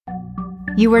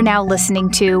You are now listening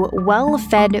to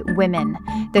Well-Fed Women,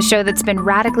 the show that's been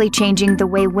radically changing the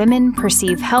way women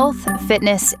perceive health,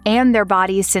 fitness, and their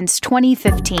bodies since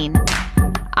 2015.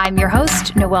 I'm your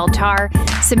host, Noelle Tarr.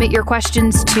 Submit your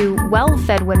questions to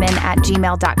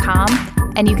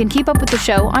wellfedwomen@gmail.com, and you can keep up with the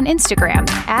show on Instagram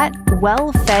at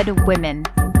wellfedwomen.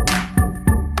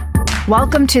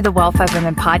 Welcome to the Well-Fed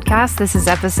Women podcast. This is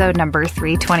episode number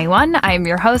 321. I am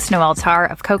your host, Noelle Tarr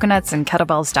of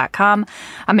coconutsandkettlebells.com.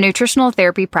 I'm a nutritional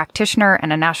therapy practitioner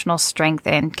and a National Strength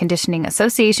and Conditioning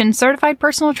Association certified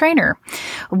personal trainer.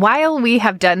 While we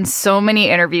have done so many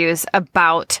interviews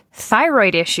about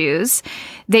thyroid issues,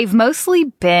 they've mostly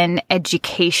been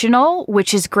educational,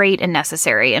 which is great and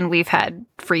necessary. And we've had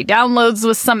free downloads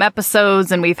with some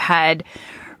episodes, and we've had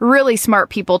really smart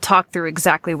people talk through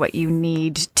exactly what you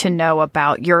need to know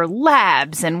about your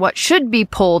labs and what should be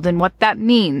pulled and what that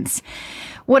means.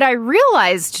 What I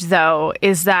realized, though,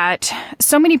 is that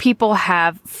so many people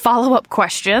have follow-up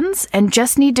questions and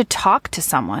just need to talk to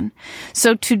someone.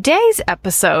 So today's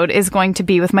episode is going to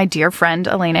be with my dear friend,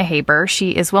 Elena Haber. She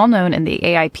is well known in the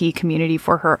AIP community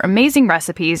for her amazing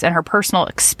recipes and her personal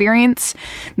experience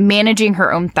managing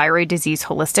her own thyroid disease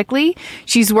holistically.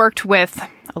 She's worked with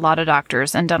a lot of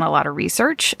doctors and done a lot of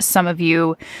research. Some of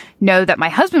you know that my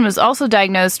husband was also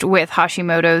diagnosed with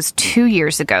Hashimoto's 2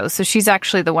 years ago. So she's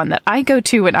actually the one that I go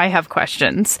to when I have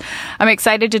questions. I'm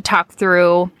excited to talk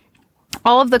through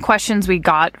all of the questions we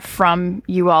got from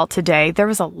you all today. There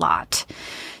was a lot.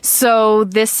 So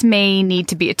this may need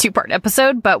to be a two-part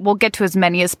episode, but we'll get to as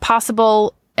many as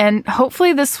possible. And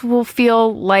hopefully this will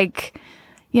feel like,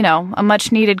 you know, a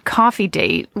much needed coffee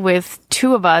date with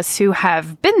two of us who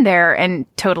have been there and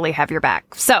totally have your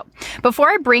back. So before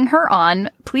I bring her on,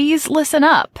 please listen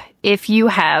up if you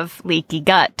have leaky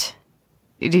gut.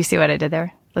 Do you see what I did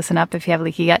there? Listen up if you have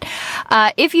leaky gut.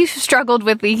 If you've struggled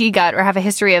with leaky gut or have a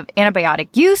history of antibiotic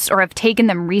use or have taken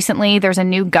them recently, there's a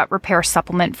new gut repair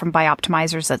supplement from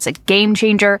Bioptimizers that's a game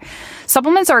changer.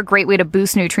 Supplements are a great way to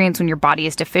boost nutrients when your body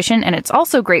is deficient, and it's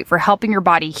also great for helping your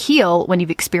body heal when you've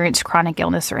experienced chronic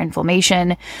illness or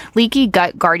inflammation. Leaky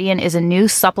Gut Guardian is a new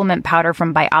supplement powder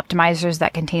from Bioptimizers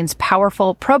that contains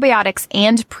powerful probiotics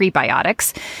and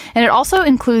prebiotics, and it also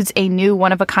includes a new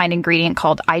one-of-a-kind ingredient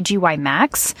called IGY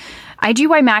Max.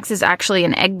 IGY Max is actually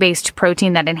an egg-based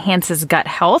protein that enhances gut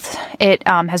health. It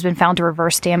has been found to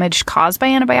reverse damage caused by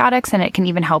antibiotics, and it can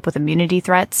even help with immunity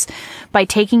threats. By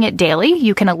taking it daily,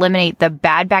 you can eliminate the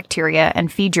bad bacteria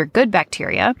and feed your good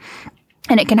bacteria.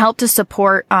 And it can help to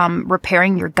support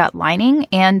repairing your gut lining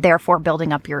and therefore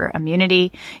building up your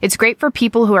immunity. It's great for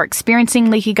people who are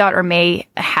experiencing leaky gut or may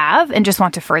have and just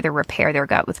want to further repair their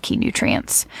gut with key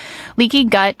nutrients. Leaky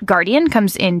Gut Guardian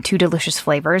comes in 2 delicious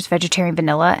flavors, vegetarian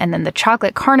vanilla, and then the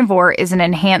chocolate carnivore is an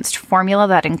enhanced formula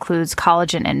that includes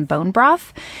collagen and bone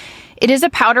broth. It is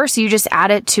a powder, so you just add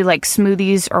it to like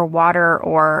smoothies or water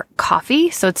or coffee.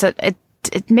 So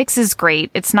it mixes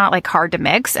great. It's not like hard to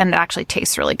mix, and it actually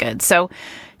tastes really good. So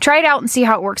try it out and see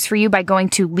how it works for you by going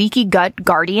to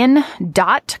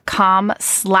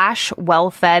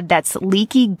leakygutguardian.com/wellfed. That's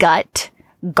Leaky Gut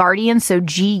Guardian. So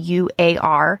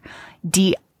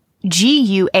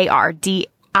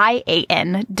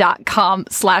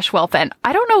GUARDIAN.com/wellfed.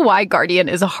 I don't know why Guardian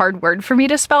is a hard word for me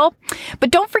to spell,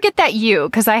 but don't forget that U,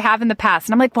 because I have in the past.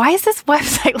 And I'm like, why is this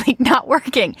website like not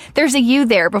working? There's a U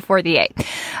there before the A.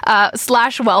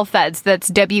 /wellfeds. That's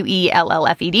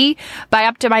WELLFED.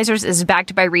 Bioptimizers is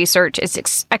backed by research.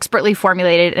 It's expertly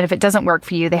formulated. And if it doesn't work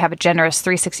for you, they have a generous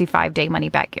 365-day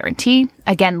money-back guarantee.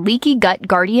 Again,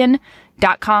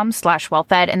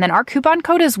 leakygutguardian.com/wellfed. And then our coupon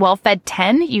code is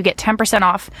wellfed10. You get 10%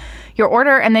 off your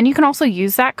order. And then you can also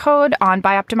use that code on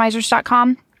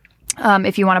bioptimizers.com.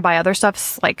 If you want to buy other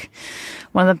stuff, like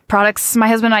one of the products my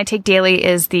husband and I take daily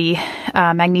is the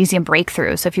Magnesium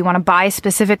Breakthrough. So if you want to buy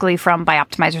specifically from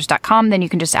bioptimizers.com, then you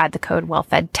can just add the code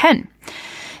wellfed10.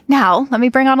 Now, let me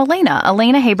bring on Elena.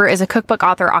 Elena Haber is a cookbook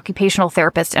author, occupational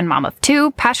therapist, and mom of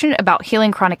 2, passionate about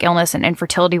healing chronic illness and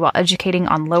infertility while educating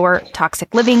on lower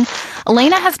toxic living.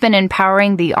 Elena has been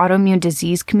empowering the autoimmune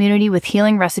disease community with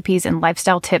healing recipes and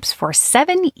lifestyle tips for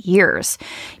 7 years.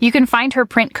 You can find her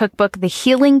print cookbook, The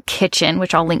Healing Kitchen,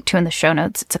 which I'll link to in the show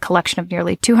notes. It's a collection of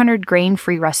nearly 200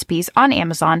 grain-free recipes on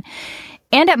Amazon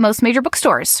and at most major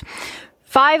bookstores.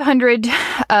 Find hundreds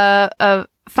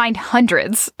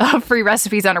of free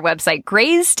recipes on our website,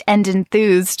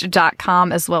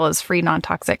 grazedandenthused.com, as well as free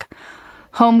non-toxic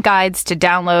home guides to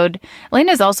download.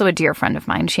 Elena is also a dear friend of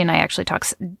mine. She and I actually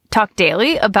talk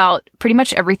daily about pretty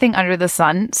much everything under the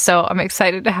sun. So I'm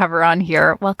excited to have her on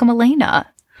here. Welcome, Elena.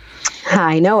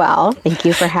 Hi, Noelle. Thank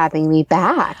you for having me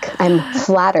back. I'm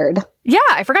flattered. Yeah,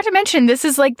 I forgot to mention, this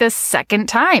is like the second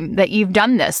time that you've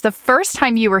done this. The first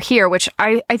time you were here, which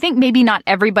I think maybe not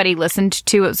everybody listened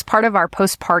to, it was part of our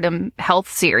postpartum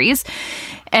health series.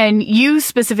 And you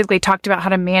specifically talked about how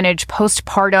to manage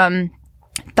postpartum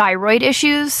thyroid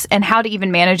issues and how to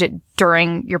even manage it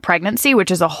during your pregnancy,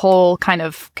 which is a whole kind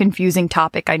of confusing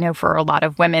topic, I know, for a lot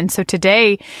of women. So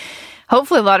today,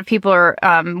 hopefully a lot of people are,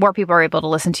 more people are able to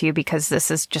listen to you, because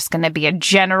this is just going to be a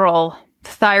general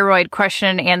thyroid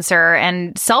question and answer.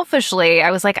 And selfishly,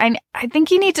 I was like, I think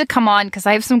you need to come on because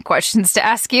I have some questions to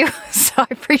ask you. So I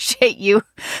appreciate you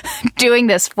doing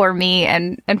this for me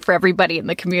and for everybody in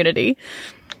the community.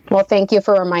 Well, thank you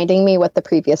for reminding me what the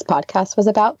previous podcast was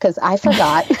about, because I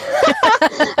forgot.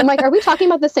 I'm like, are we talking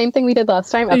about the same thing we did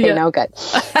last time? Okay, no, good.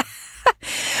 So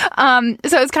I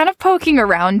was kind of poking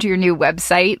around your new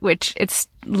website, which it's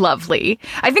lovely.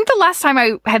 I think the last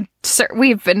time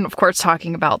we've been, of course,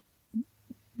 talking about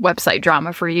website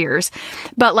drama for years,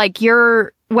 but like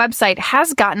your website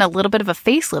has gotten a little bit of a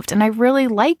facelift and I really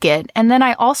like it. And then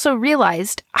I also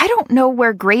realized I don't know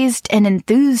where Grazed and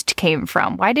Enthused came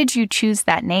from. Why did you choose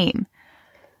that name?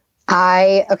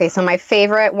 So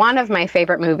one of my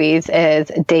favorite movies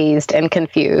is Dazed and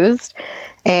Confused.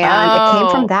 And it came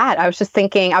from that. I was just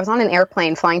thinking, I was on an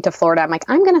airplane flying to Florida. I'm like,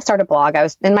 I'm going to start a blog. I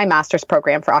was in my master's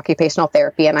program for occupational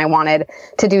therapy, and I wanted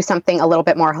to do something a little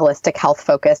bit more holistic, health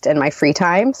focused in my free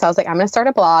time. So I was like, I'm going to start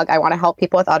a blog. I want to help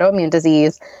people with autoimmune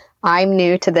disease. I'm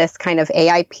new to this kind of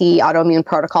AIP, autoimmune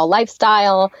protocol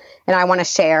lifestyle, and I want to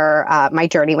share my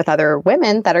journey with other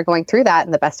women that are going through that.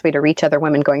 And the best way to reach other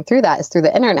women going through that is through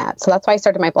the internet. So that's why I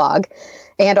started my blog.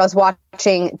 And I was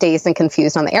watching Dazed and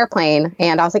Confused on the airplane,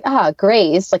 and I was like,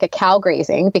 grazed, like a cow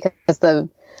grazing, because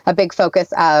a big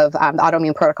focus of the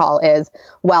autoimmune protocol is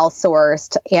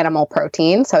well-sourced animal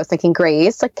protein. So I was thinking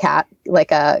grazed,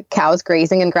 like a cow's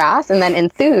grazing in grass, and then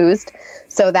enthused,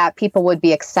 so that people would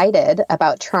be excited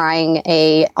about trying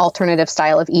a alternative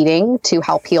style of eating to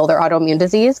help heal their autoimmune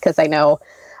disease. Because I know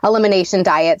elimination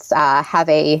diets have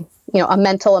a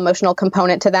mental, emotional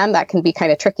component to them that can be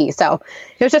kind of tricky. So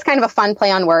it was just kind of a fun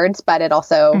play on words, but it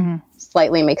also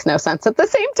slightly makes no sense at the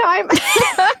same time.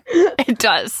 It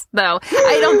does, though.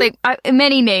 I don't think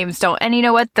many names don't. And you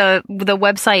know what? The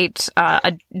website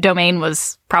a domain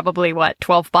was probably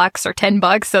 $12 or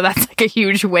 $10. So that's like a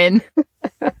huge win.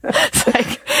 It's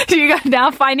like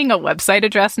now finding a website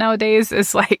address nowadays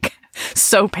is like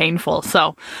so painful.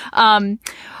 So,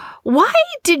 why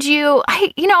did you,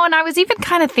 and I was even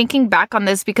kind of thinking back on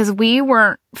this because we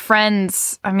weren't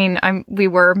friends. I mean, we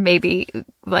were maybe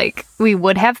like we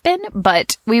would have been,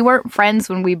 but we weren't friends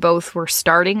when we both were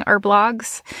starting our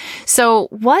blogs. So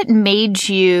what made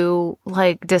you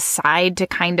decide to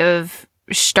kind of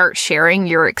start sharing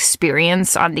your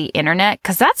experience on the internet?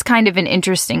 Because that's kind of an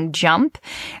interesting jump.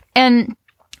 And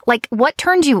what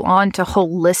turned you on to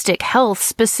holistic health,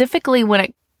 specifically when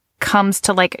it comes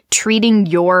to treating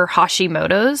your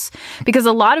Hashimoto's? Because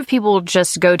a lot of people will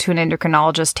just go to an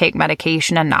endocrinologist, take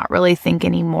medication, and not really think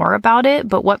any more about it.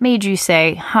 But what made you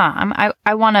say,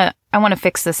 I want to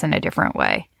fix this in a different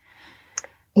way?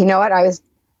 You know what? I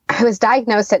was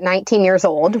diagnosed at 19 years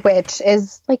old, which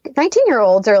is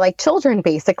 19-year-olds are like children,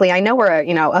 basically. I know we're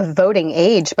a voting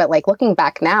age, but looking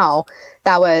back now,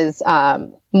 that was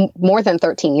more than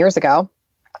 13 years ago.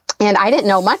 And I didn't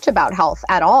know much about health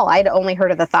at all. I'd only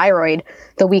heard of the thyroid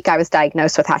the week I was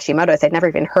diagnosed with Hashimoto's. I'd never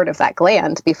even heard of that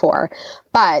gland before.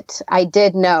 But I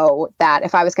did know that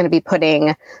if I was going to be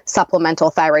putting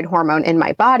supplemental thyroid hormone in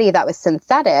my body that was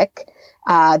synthetic,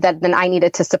 that then I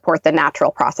needed to support the natural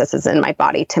processes in my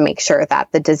body to make sure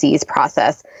that the disease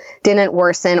process didn't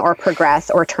worsen or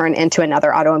progress or turn into another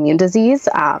autoimmune disease.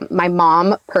 My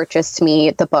mom purchased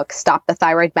me the book, Stop the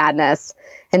Thyroid Madness.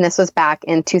 And this was back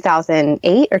in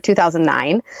 2008 or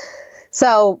 2009.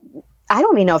 So I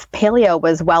don't even know if paleo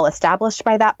was well established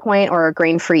by that point, or a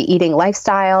grain-free eating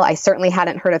lifestyle. I certainly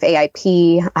hadn't heard of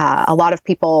AIP. A lot of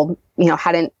people,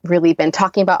 hadn't really been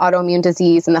talking about autoimmune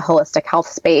disease in the holistic health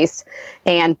space.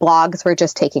 And blogs were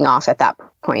just taking off at that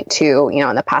point too,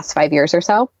 in the past 5 years or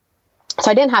so. So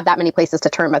I didn't have that many places to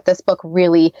turn, but this book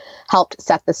really helped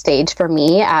set the stage for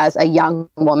me as a young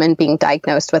woman being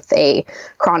diagnosed with a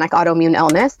chronic autoimmune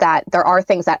illness, that there are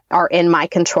things that are in my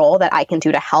control that I can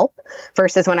do to help,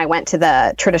 versus when I went to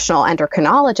the traditional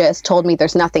endocrinologist, told me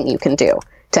there's nothing you can do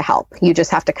to help. You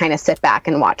just have to kind of sit back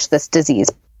and watch this disease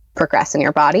progress in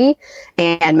your body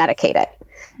and medicate it.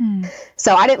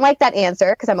 So I didn't like that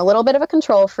answer because I'm a little bit of a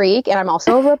control freak and I'm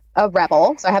also a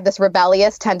rebel. So I have this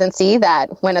rebellious tendency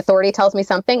that when authority tells me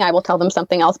something, I will tell them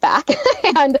something else back.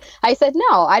 And I said,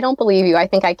 no, I don't believe you. I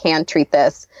think I can treat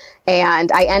this.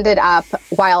 And I ended up,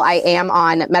 while I am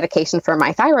on medication for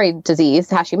my thyroid disease,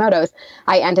 Hashimoto's,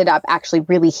 I ended up actually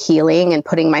really healing and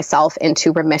putting myself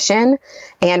into remission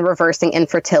and reversing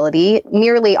infertility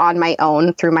nearly on my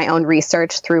own, through my own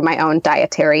research, through my own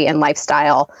dietary and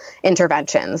lifestyle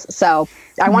interventions. So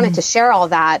I wanted to share all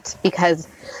that because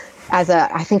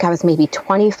I think I was maybe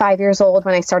 25 years old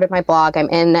when I started my blog. I'm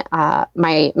in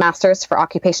my master's for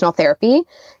occupational therapy.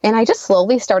 And I just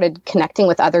slowly started connecting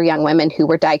with other young women who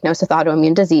were diagnosed with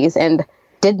autoimmune disease and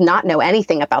did not know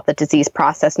anything about the disease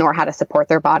process nor how to support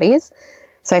their bodies.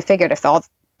 So I figured if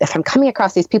I'm coming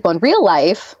across these people in real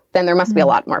life, then there must be a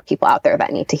lot more people out there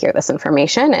that need to hear this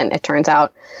information. And it turns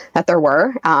out that there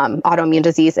were. Autoimmune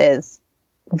disease is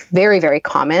very, very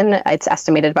common. It's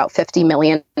estimated about 50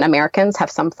 million Americans have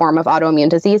some form of autoimmune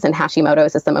disease, and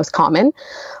Hashimoto's is the most common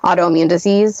autoimmune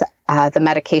disease. The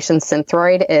medication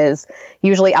Synthroid is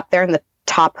usually up there in the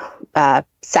top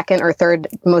second or third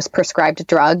most prescribed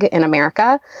drug in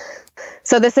America.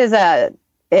 So this is a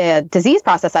disease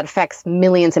process that affects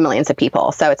millions and millions of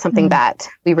people. So it's something that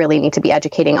we really need to be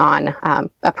educating on,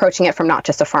 approaching it from not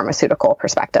just a pharmaceutical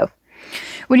perspective.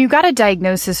 When you got a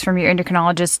diagnosis from your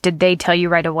endocrinologist, did they tell you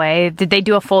right away? Did they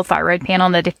do a full thyroid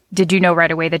panel? And did you know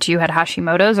right away that you had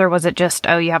Hashimoto's, or was it just,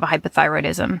 oh, you have a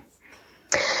hypothyroidism?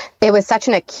 It was such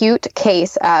an acute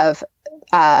case of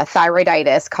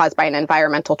thyroiditis caused by an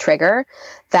environmental trigger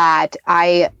that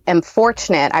I am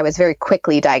fortunate. I was very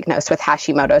quickly diagnosed with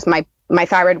Hashimoto's. My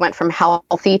thyroid went from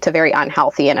healthy to very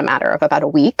unhealthy in a matter of about a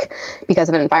week because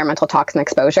of an environmental toxin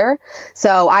exposure.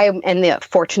 So I'm in the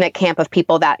fortunate camp of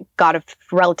people that got a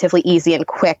relatively easy and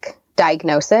quick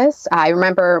diagnosis. I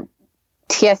remember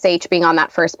TSH being on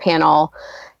that first panel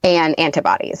and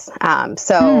antibodies.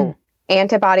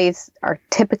 Antibodies are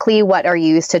typically what are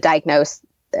used to diagnose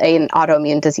an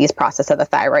autoimmune disease process of the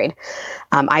thyroid,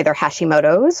 either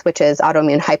Hashimoto's, which is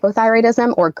autoimmune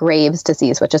hypothyroidism, or Graves'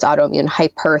 disease, which is autoimmune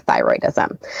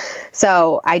hyperthyroidism.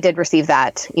 So I did receive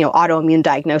that, autoimmune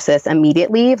diagnosis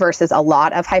immediately versus a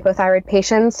lot of hypothyroid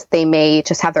patients. They may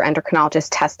just have their endocrinologist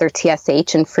test their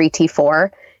TSH and free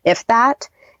T4, if that,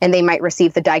 and they might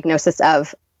receive the diagnosis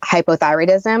of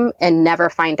hypothyroidism and never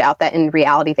find out that in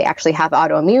reality they actually have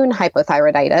autoimmune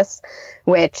hypothyroiditis,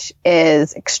 which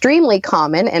is extremely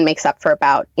common and makes up for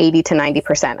about 80 to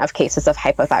 90% of cases of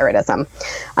hypothyroidism.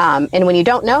 And when you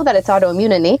don't know that it's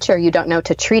autoimmune in nature, you don't know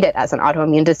to treat it as an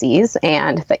autoimmune disease,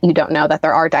 and that you don't know that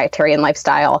there are dietary and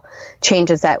lifestyle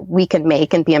changes that we can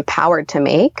make and be empowered to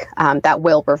make that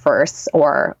will reverse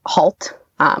or halt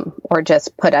or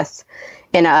just put us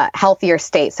in a healthier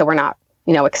state so we're not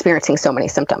experiencing so many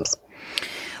symptoms.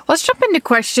 Let's jump into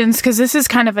questions, because this is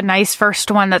kind of a nice first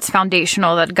one that's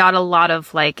foundational, that got a lot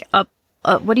of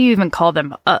what do you even call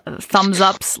them? Thumbs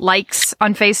ups, likes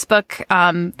on Facebook.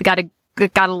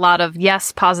 Got a lot of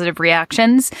positive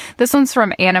reactions. This one's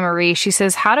from Anna Marie. She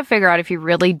says, how to figure out if you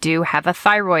really do have a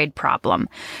thyroid problem.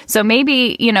 So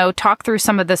maybe, talk through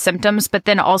some of the symptoms, but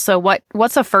then also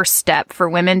what's a first step for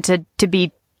women to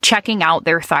be checking out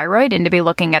their thyroid and to be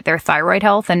looking at their thyroid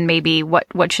health, and maybe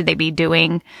what should they be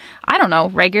doing, I don't know,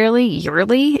 regularly,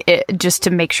 yearly, just to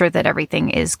make sure that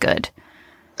everything is good.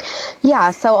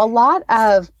 Yeah. So a lot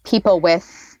of people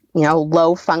with,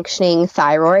 low functioning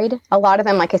thyroid, a lot of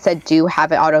them, like I said, do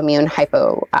have an autoimmune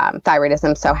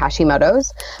hypothyroidism, so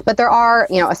Hashimoto's, but there are,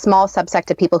 a small subset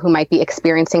of people who might be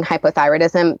experiencing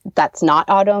hypothyroidism that's not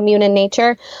autoimmune in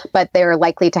nature, but they're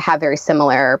likely to have very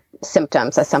similar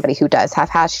symptoms as somebody who does have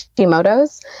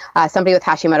Hashimoto's. Somebody with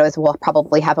Hashimoto's will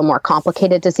probably have a more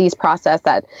complicated disease process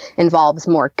that involves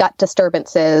more gut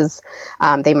disturbances.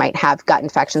 They might have gut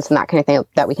infections and that kind of thing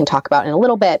that we can talk about in a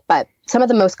little bit, but some of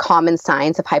the most common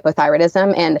signs of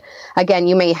hypothyroidism. And again,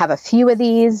 you may have a few of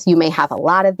these, you may have a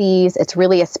lot of these. It's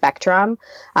really a spectrum.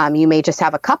 You may just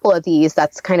have a couple of these.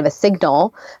 That's kind of a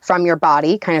signal from your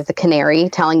body, kind of the canary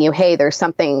telling you, hey, there's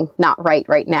something not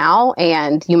right now.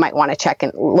 And you might want to check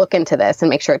and look into this and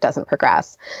make sure it doesn't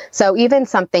progress. So even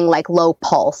something like low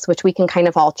pulse, which we can kind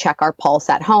of all check our pulse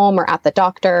at home or at the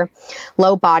doctor,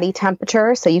 low body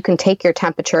temperature. So you can take your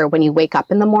temperature when you wake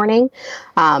up in the morning.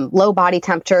 Low body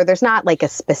temperature, there's not not like a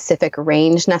specific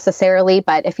range necessarily,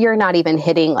 but if you're not even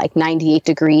hitting like 98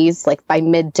 degrees, like by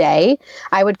midday,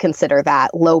 I would consider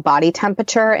that low body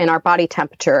temperature. And our body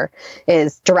temperature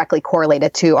is directly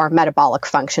correlated to our metabolic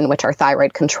function, which our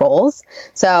thyroid controls.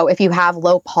 So if you have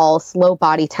low pulse, low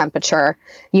body temperature,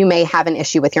 you may have an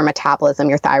issue with your metabolism,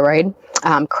 your thyroid.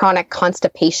 Chronic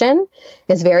constipation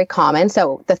is very common.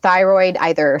 So the thyroid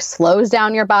either slows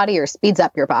down your body or speeds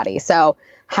up your body. So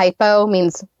hypo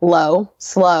means low,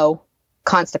 slow,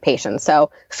 constipation.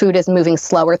 So food is moving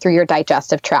slower through your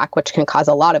digestive tract, which can cause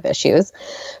a lot of issues.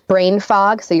 Brain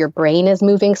fog. So your brain is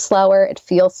moving slower. It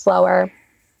feels slower.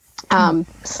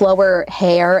 Slower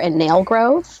hair and nail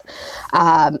growth.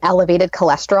 Elevated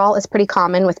cholesterol is pretty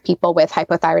common with people with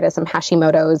hypothyroidism,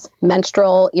 Hashimoto's,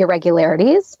 menstrual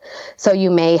irregularities. So you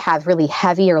may have really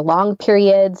heavy or long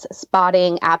periods,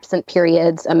 spotting, absent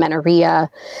periods,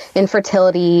 amenorrhea,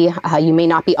 infertility. You may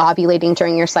not be ovulating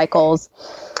during your cycles.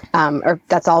 Or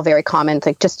that's all very common. It's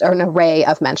like just an array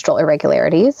of menstrual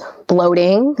irregularities.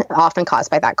 Bloating, often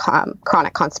caused by that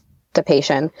chronic constipation.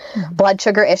 Blood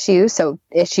sugar issues, so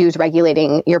issues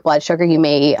regulating your blood sugar. You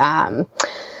may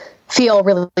feel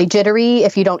really jittery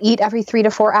if you don't eat every 3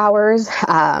 to 4 hours.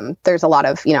 There's a lot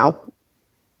of,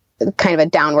 kind of a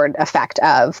downward effect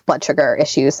of blood sugar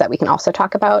issues that we can also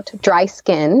talk about. Dry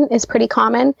skin is pretty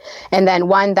common. And then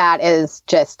one that is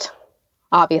just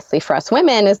obviously for us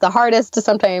women is the hardest to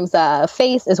sometimes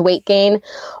face is weight gain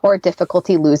or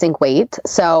difficulty losing weight.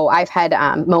 So I've had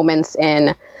moments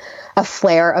in a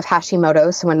flare of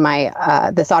Hashimoto's when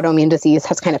my this autoimmune disease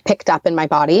has kind of picked up in my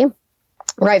body,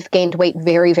 where I've gained weight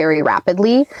very, very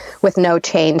rapidly with no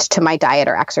change to my diet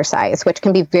or exercise, which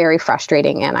can be very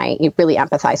frustrating. And I really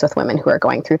empathize with women who are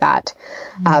going through that.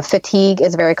 Fatigue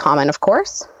is very common, of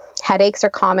course. Headaches are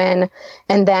common.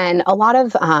 And then a lot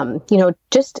of,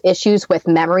 just issues with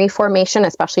memory formation,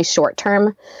 especially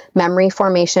short-term memory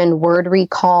formation, word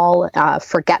recall,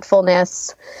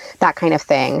 forgetfulness, that kind of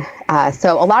thing.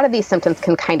 So a lot of these symptoms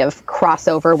can kind of cross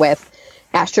over with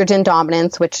estrogen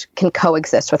dominance, which can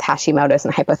coexist with Hashimoto's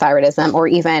and hypothyroidism, or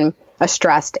even a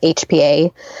stressed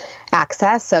HPA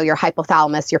axis. So your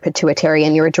hypothalamus, your pituitary,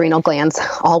 and your adrenal glands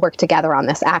all work together on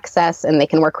this axis, and they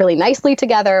can work really nicely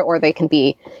together, or they can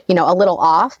be, a little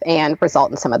off and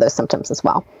result in some of those symptoms as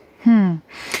well.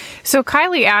 So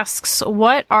Kylie asks,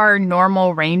 what are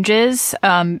normal ranges?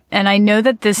 And I know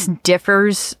that this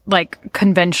differs like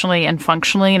conventionally and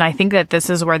functionally. And I think that this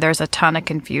is where there's a ton of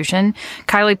confusion.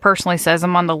 Kylie personally says,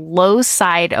 I'm on the low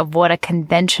side of what a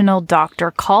conventional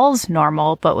doctor calls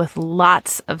normal, but with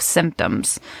lots of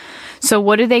symptoms. So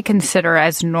what do they consider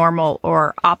as normal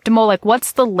or optimal? Like,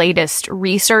 what's the latest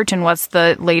research and what's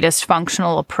the latest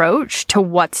functional approach to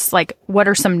what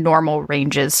are some normal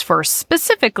ranges for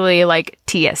specifically like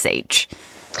TSH?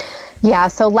 Yeah,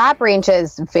 so lab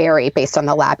ranges vary based on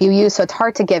the lab you use. So it's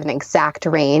hard to give an exact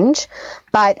range,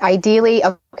 but ideally,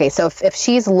 okay, so if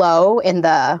she's low in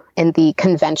the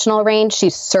conventional range,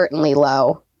 she's certainly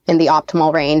low in the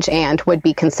optimal range and would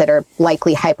be considered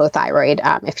likely hypothyroid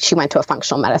if she went to a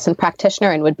functional medicine practitioner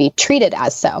and would be treated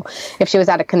as so. If she was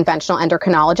at a conventional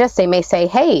endocrinologist, they may say,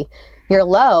 hey, you're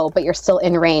low, but you're still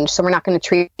in range. So we're not going to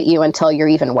treat you until you're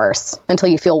even worse, until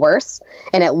you feel worse.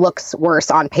 And it looks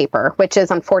worse on paper, which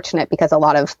is unfortunate because a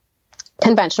lot of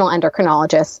conventional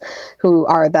endocrinologists who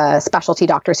are the specialty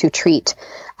doctors who treat,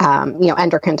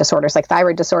 endocrine disorders like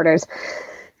thyroid disorders,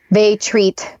 they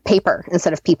treat paper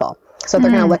instead of people. So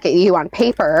they're going to look at you on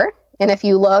paper. And if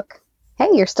you look, hey,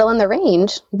 you're still in the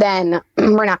range, then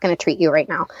we're not going to treat you right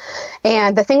now.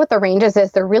 And the thing with the ranges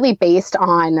is they're really based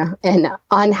on an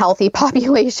unhealthy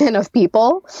population of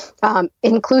people,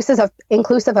 inclusive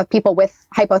of people with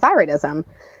hypothyroidism.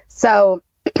 So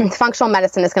functional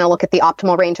medicine is going to look at the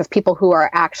optimal range of people who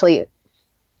are actually,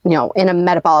 in a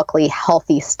metabolically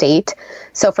healthy state.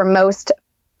 So for most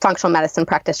functional medicine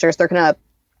practitioners, they're going to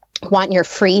want your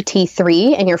free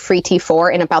T3 and your free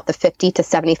T4 in about the 50 to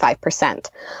 75%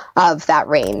 of that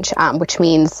range, which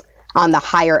means on the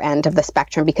higher end of the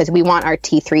spectrum, because we want our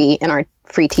T3 and our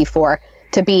free T4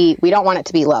 to be, we don't want it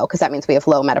to be low because that means we have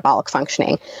low metabolic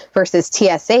functioning, versus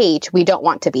TSH, we don't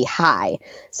want to be high.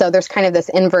 So there's kind of this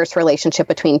inverse relationship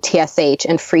between TSH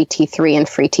and free T3 and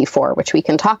free T4, which we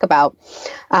can talk about.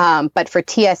 But for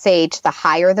TSH, the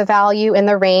higher the value in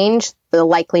the range, the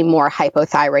likely more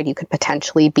hypothyroid you could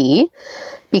potentially be,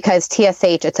 because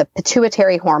TSH, it's a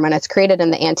pituitary hormone. It's created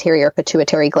in the anterior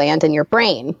pituitary gland in your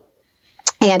brain.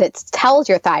 And it tells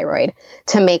your thyroid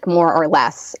to make more or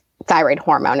less thyroid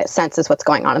hormone. It senses what's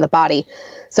going on in the body.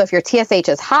 So if your TSH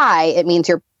is high, it means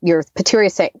your pituitary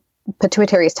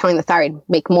is telling the thyroid,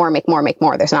 make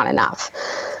more. There's not enough.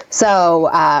 So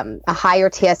a higher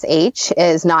TSH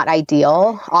is not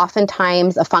ideal.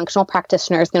 Oftentimes, a functional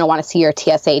practitioner is going to want to see your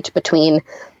TSH between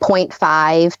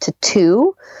 0.5 to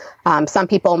 2. Some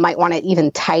people might want it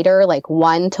even tighter, like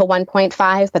 1 to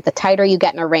 1.5. But the tighter you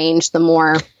get in a range, the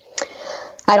more,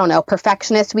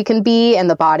 perfectionist we can be. And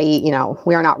the body,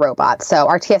 we are not robots. So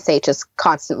our TSH is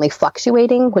constantly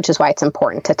fluctuating, which is why it's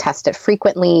important to test it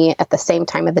frequently at the same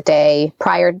time of the day,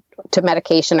 prior to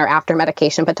medication or after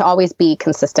medication, but to always be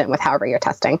consistent with however you're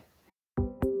testing.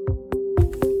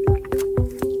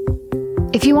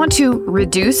 If you want to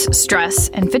reduce stress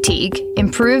and fatigue,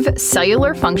 improve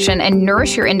cellular function, and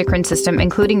nourish your endocrine system,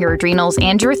 including your adrenals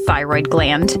and your thyroid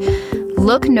gland,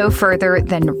 look no further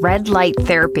than red light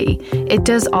therapy. It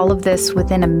does all of this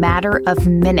within a matter of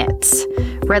minutes.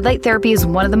 Red light therapy is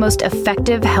one of the most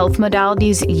effective health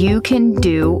modalities you can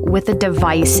do with a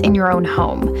device in your own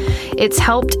home. It's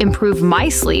helped improve my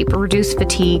sleep, reduce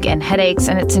fatigue and headaches,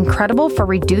 and it's incredible for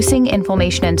reducing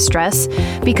inflammation and stress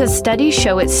because studies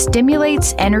show it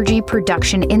stimulates energy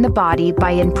production in the body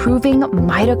by improving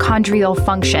mitochondrial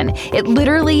function. It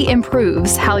literally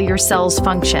improves how your cells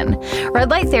function. Red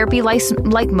light therapy,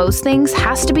 like most things,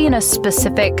 has to be in a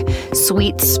specific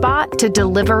sweet spot to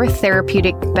deliver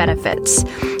therapeutic benefits.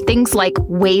 Things like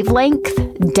wavelength,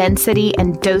 density,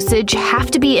 and dosage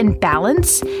have to be in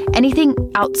balance. Anything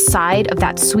outside of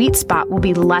that sweet spot will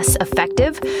be less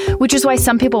effective, which is why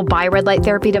some people buy red light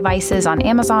therapy devices on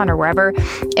Amazon or wherever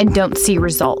and don't see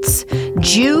results.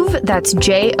 Joovv, that's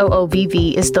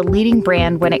Joovv, is the leading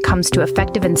brand when it comes to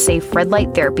effective and safe red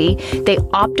light therapy. They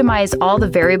optimize all the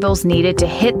variables needed to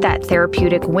hit that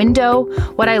therapeutic window.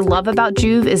 What I love about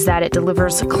Joovv is that it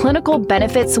delivers clinical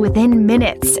benefits within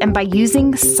minutes, and by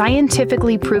using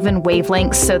scientifically proven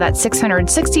wavelengths, so that's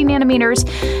 660 nanometers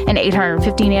and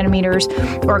 850 nanometers,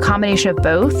 or a combination of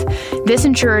both, this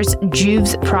ensures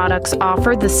Joovv's products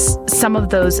offer some of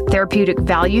those therapeutic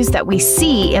values that we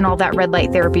see in all that red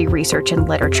light therapy research and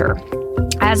literature.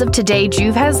 As of today,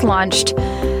 Joovv has launched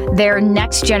their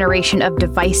next generation of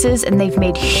devices, and they've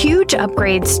made huge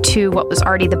upgrades to what was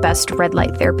already the best red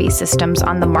light therapy systems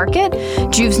on the market.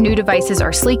 Joovv's new devices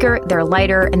are sleeker, they're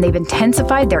lighter, and they've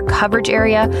intensified their coverage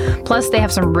area. Plus, they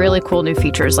have some really cool new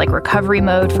features like recovery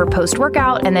mode for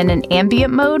post-workout, and then an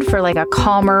ambient mode for like a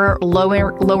calmer,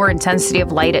 lower intensity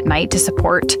of light at night to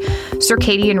support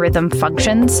circadian rhythm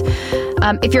functions.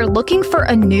 If you're looking for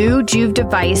a new Joovv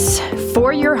device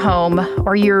for your home,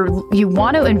 or you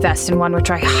want to invest in one,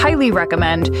 which I highly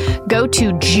recommend, go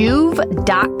to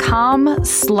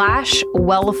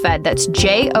joovv.com/wellfed. That's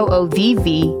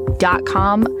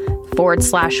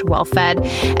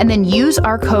JOOVV.com/wellfed. And then use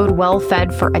our code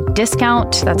wellfed for a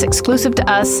discount that's exclusive to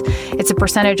us. It's a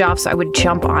percentage off, so I would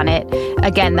jump on it.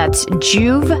 Again, that's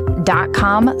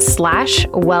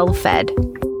joovv.com/wellfed.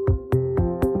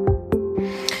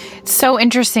 So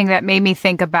interesting. That made me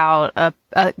think about a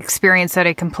experience that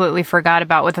I completely forgot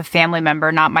about with a family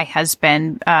member, not my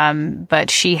husband, but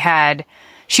she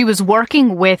was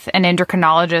working with an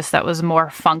endocrinologist that was more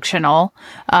functional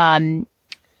at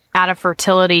a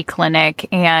fertility clinic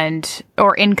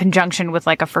or in conjunction with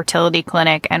like a fertility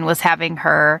clinic, and was having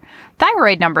her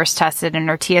thyroid numbers tested, and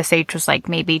her TSH was like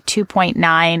maybe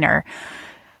 2.9 or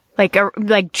like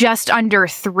just under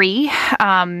 3.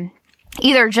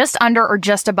 Either just under or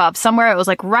just above. Somewhere it was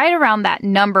like right around that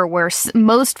number where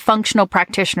most functional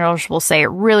practitioners will say it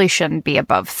really shouldn't be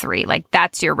above 3. Like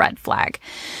that's your red flag.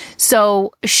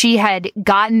 So she had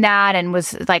gotten that and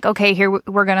was like, okay, here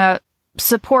we're going to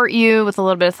support you with a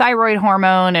little bit of thyroid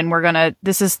hormone, and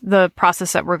this is the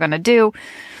process that we're going to do.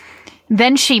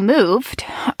 Then she moved,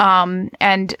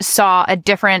 and saw a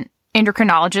different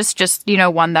endocrinologist, just,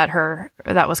 one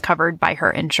that was covered by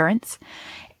her insurance,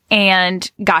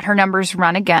 and got her numbers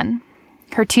run again.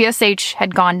 Her TSH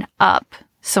had gone up.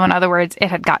 So in other words, it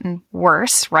had gotten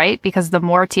worse, right? Because the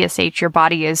more TSH your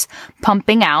body is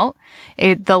pumping out,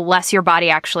 the less your body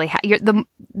actually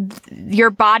your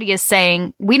body is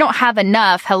saying, we don't have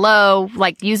enough. Hello,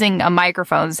 like using a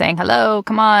microphone saying, hello,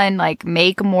 come on, like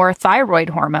make more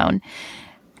thyroid hormone,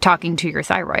 talking to your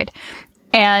thyroid.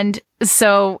 And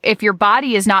so if your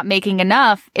body is not making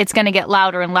enough, it's going to get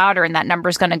louder and louder, and that number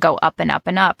is going to go up and up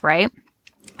and up, right?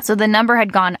 So the number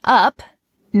had gone up.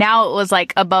 Now it was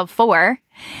like above 4.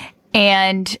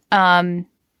 And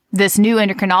this new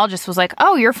endocrinologist was like,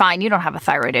 oh, you're fine. You don't have a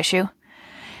thyroid issue.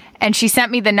 And she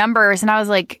sent me the numbers, and I was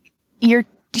like,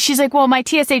 she's like, well, my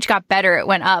TSH got better. It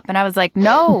went up. And I was like,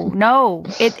 no,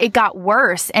 it got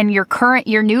worse. And your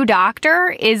new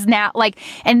doctor is now like,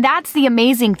 and that's the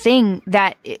amazing thing,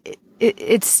 that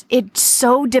it's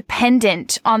so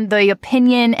dependent on the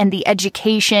opinion and the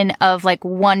education of like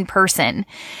one person.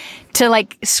 to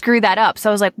like screw that up. So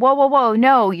I was like, whoa,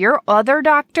 no, your other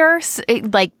doctor,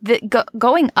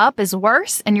 going up is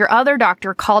worse. And your other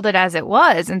doctor called it as it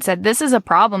was and said, this is a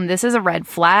problem. This is a red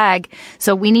flag.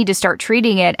 So we need to start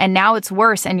treating it. And now it's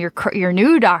worse. And your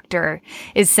new doctor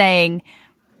is saying,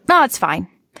 no, it's fine.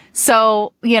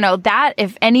 So, that,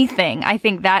 if anything, I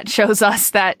think that shows us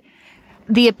that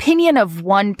the opinion of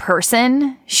one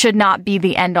person should not be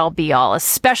the end all be all,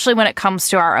 especially when it comes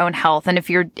to our own health. And if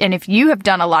you have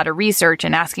done a lot of research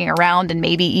and asking around and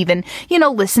maybe even,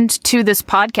 listened to this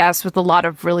podcast with a lot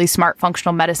of really smart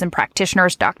functional medicine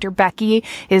practitioners, Dr. Becky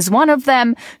is one of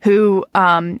them who,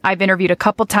 I've interviewed a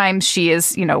couple times. She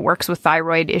is, works with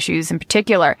thyroid issues in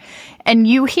particular. And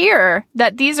you hear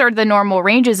that these are the normal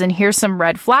ranges and here's some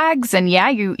red flags. And yeah,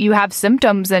 you have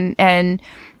symptoms and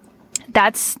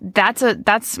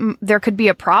there could be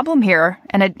a problem here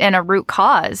and a root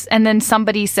cause. And then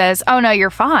somebody says, oh no, you're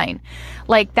fine.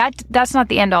 Like that's not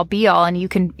the end all be all. And you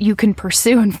can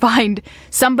pursue and find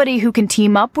somebody who can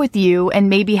team up with you and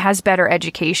maybe has better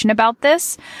education about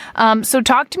this. So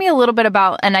talk to me a little bit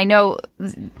about, and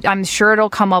I'm sure it'll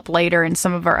come up later in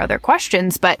some of our other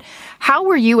questions, but how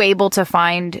were you able to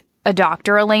find a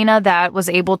doctor, Elena, that was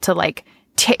able to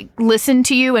listen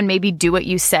to you and maybe do what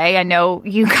you say? I know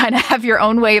you kind of have your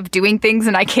own way of doing things,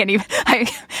 and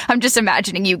I'm just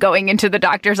imagining you going into the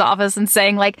doctor's office and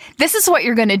saying this is what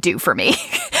you're going to do for me.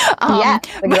 Yeah,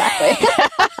 exactly.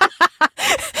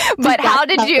 But how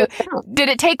did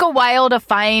it take a while to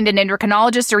find an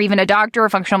endocrinologist or even a doctor or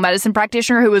functional medicine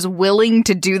practitioner who was willing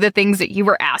to do the things that you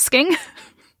were asking?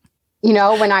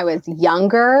 When I was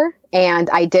younger and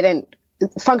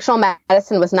functional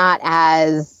medicine was not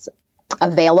as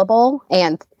available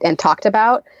and talked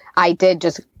about, I did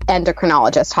just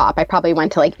endocrinologist hop. I probably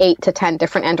went to 8 to 10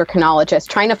 different endocrinologists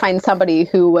trying to find somebody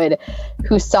who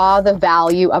saw the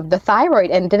value of the thyroid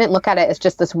and didn't look at it as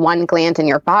just this one gland in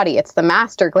your body. It's the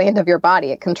master gland of your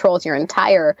body. It controls your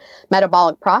entire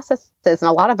metabolic processes. And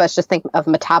a lot of us just think of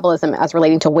metabolism as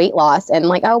relating to weight loss and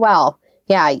oh, well,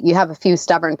 yeah, you have a few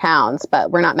stubborn pounds,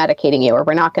 but we're not medicating you, or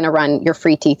we're not going to run your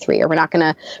free T3, or we're not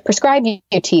going to prescribe you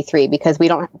T3 because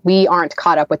we aren't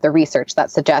caught up with the research that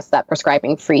suggests that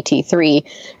prescribing free T3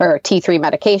 or T3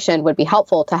 medication would be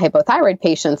helpful to hypothyroid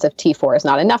patients if T4 is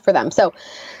not enough for them. So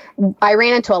I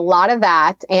ran into a lot of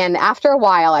that. And after a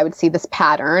while, I would see this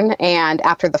pattern. And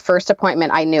after the first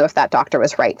appointment, I knew if that doctor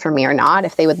was right for me or not,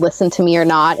 if they would listen to me or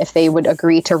not, if they would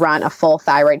agree to run a full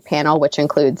thyroid panel, which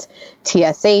includes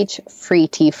TSH, free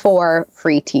T4,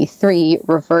 free T3,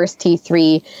 reverse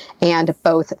T3, and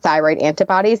both thyroid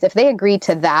antibodies. If they agree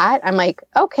to that, I'm like,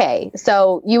 okay,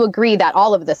 so you agree that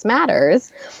all of this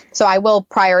matters. So I will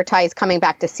prioritize coming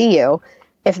back to see you.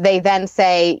 If they then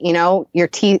say,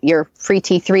 your free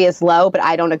T3 is low, but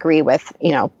I don't agree with,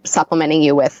 supplementing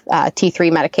you with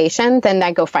T3 medication, then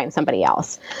I go find somebody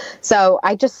else. So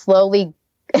I just slowly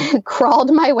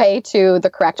crawled my way to the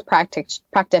correct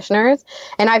practitioners.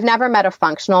 And I've never met a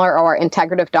functional or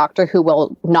integrative doctor who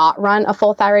will not run a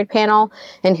full thyroid panel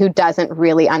and who doesn't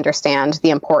really understand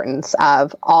the importance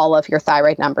of all of your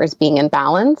thyroid numbers being in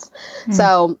balance. Mm.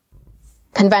 So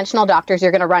conventional doctors,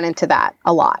 you're going to run into that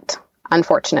a lot.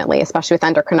 Unfortunately, especially with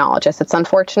endocrinologists. It's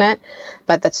unfortunate,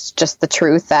 but that's just the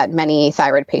truth that many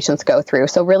thyroid patients go through.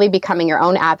 So really becoming your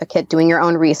own advocate, doing your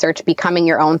own research, becoming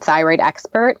your own thyroid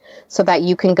expert so that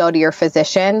you can go to your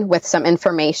physician with some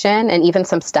information and even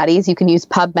some studies. You can use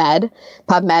PubMed.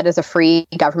 PubMed is a free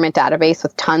government database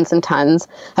with tons and tons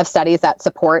of studies that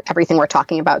support everything we're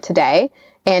talking about today.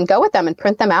 And go with them and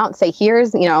print them out and say,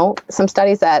 here's, some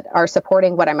studies that are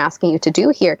supporting what I'm asking you to do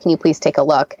here. Can you please take a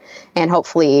look? And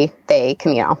hopefully they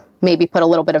can, maybe put a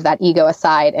little bit of that ego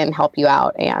aside and help you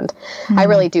out. And I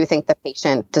really do think the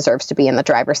patient deserves to be in the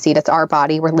driver's seat. It's our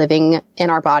body. We're living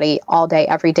in our body all day,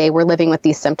 every day. We're living with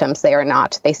these symptoms. They are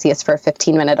not. They see us for a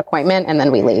 15-minute appointment and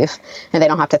then we leave and they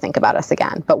don't have to think about us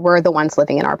again. But we're the ones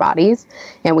living in our bodies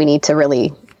and we need to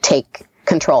really take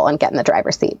control and get in the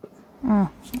driver's seat.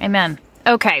 Amen.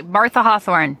 Okay, Martha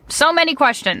Hawthorne. So many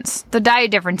questions. The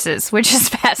diet differences. Which is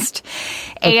best?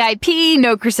 AIP,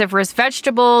 no cruciferous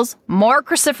vegetables, more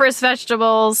cruciferous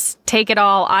vegetables, take it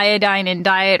all, iodine in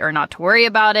diet or not to worry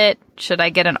about it. Should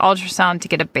I get an ultrasound to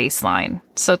get a baseline?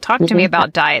 So talk to me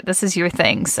about diet. This is your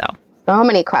thing, so. So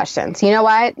many questions. You know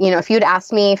what? If you'd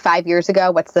asked me 5 years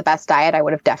ago, what's the best diet, I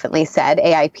would have definitely said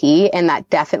AIP, and that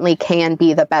definitely can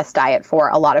be the best diet for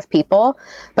a lot of people.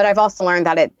 But I've also learned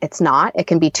that it's not. It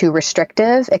can be too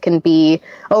restrictive. It can be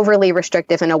overly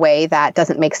restrictive in a way that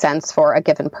doesn't make sense for a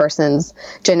given person's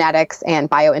genetics and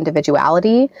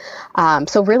bioindividuality.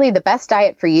 So really the best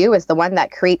diet for you is the one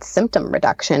that creates symptom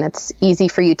reduction. It's easy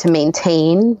for you to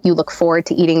maintain. You look forward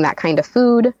to eating that kind of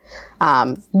food.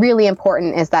 Really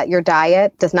important is that your diet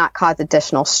does not cause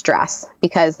additional stress,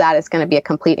 because that is going to be a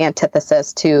complete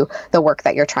antithesis to the work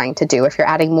that you're trying to do. If you're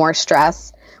adding more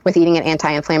stress with eating an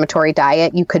anti-inflammatory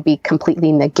diet, you could be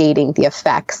completely negating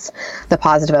the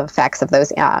positive effects of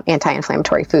those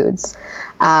anti-inflammatory foods.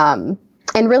 And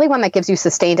really one that gives you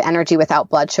sustained energy without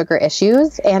blood sugar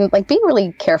issues, and being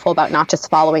really careful about not just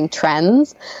following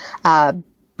trends,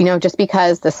 just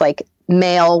because this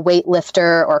male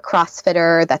weightlifter or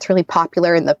CrossFitter that's really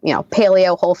popular in the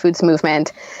paleo whole foods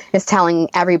movement is telling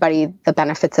everybody the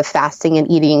benefits of fasting and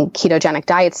eating ketogenic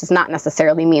diets does not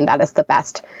necessarily mean that is the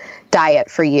best diet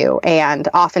for you. And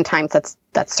oftentimes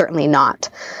that's certainly not.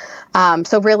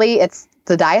 So really it's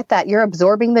the diet that you're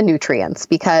absorbing the nutrients,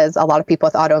 because a lot of people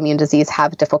with autoimmune disease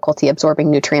have difficulty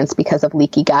absorbing nutrients because of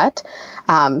leaky gut.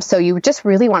 So you just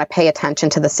really want to pay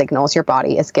attention to the signals your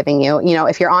body is giving you.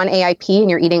 If you're on AIP and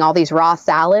you're eating all these raw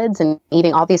salads and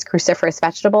eating all these cruciferous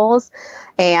vegetables,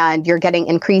 and you're getting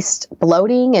increased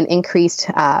bloating and increased,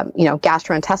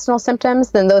 gastrointestinal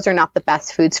symptoms, then those are not the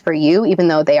best foods for you, even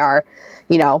though they are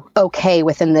okay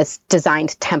within this designed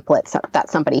template that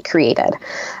somebody created.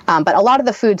 But a lot of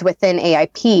the foods within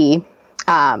AIP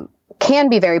can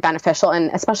be very beneficial, and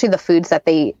especially the foods that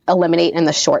they eliminate in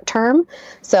the short term.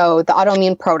 So the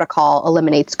autoimmune protocol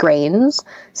eliminates grains.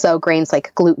 So grains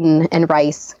like gluten and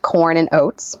rice, corn and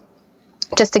oats,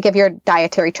 just to give your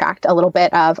dietary tract a little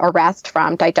bit of a rest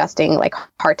from digesting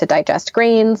hard to digest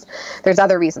grains. There's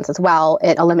other reasons as well.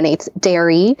 It eliminates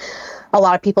dairy. A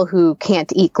lot of people who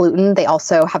can't eat gluten, they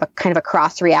also have a kind of a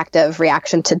cross-reactive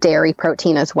reaction to dairy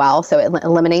protein as well. So it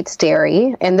eliminates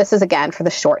dairy. And this is, again, for the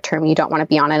short term. You don't want to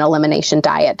be on an elimination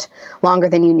diet longer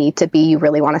than you need to be. You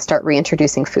really want to start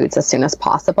reintroducing foods as soon as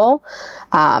possible.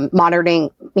 Monitoring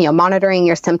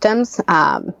your symptoms,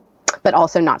 but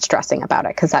also not stressing about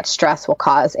it, because that stress will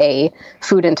cause a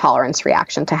food intolerance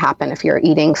reaction to happen if you're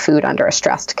eating food under a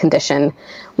stressed condition,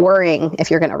 worrying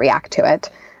if you're going to react to it.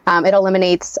 It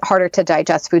eliminates harder to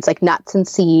digest foods like nuts and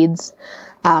seeds,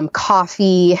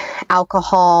 coffee,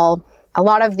 alcohol. A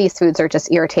lot of these foods are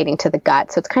just irritating to the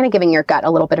gut. So it's kind of giving your gut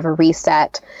a little bit of a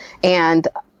reset. And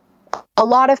a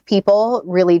lot of people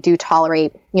really do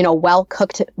tolerate,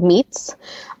 well-cooked meats,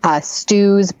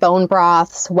 stews, bone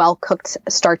broths, well-cooked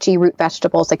starchy root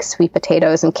vegetables like sweet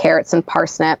potatoes and carrots and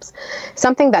parsnips.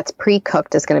 Something that's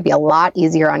pre-cooked is going to be a lot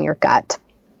easier on your gut.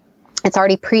 It's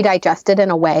already pre-digested in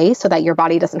a way so that your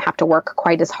body doesn't have to work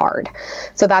quite as hard.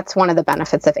 So that's one of the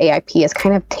benefits of AIP, is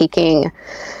kind of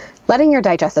letting your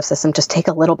digestive system just take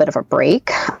a little bit of a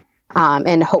break,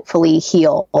 and hopefully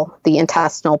heal the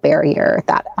intestinal barrier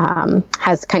that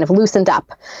has kind of loosened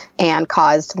up and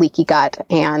caused leaky gut.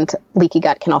 And leaky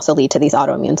gut can also lead to these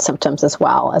autoimmune symptoms as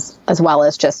well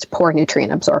as just poor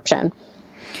nutrient absorption.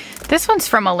 This one's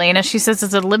from Elena. She says,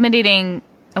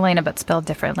 Elena, but spelled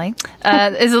differently.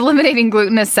 Is eliminating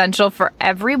gluten essential for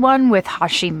everyone with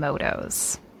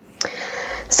Hashimoto's?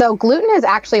 So gluten is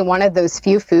actually one of those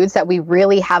few foods that we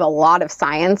really have a lot of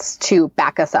science to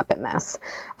back us up in this.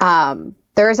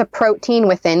 There is a protein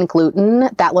within gluten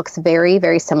that looks very,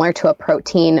 very similar to a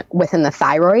protein within the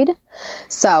thyroid.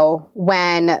 So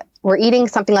when we're eating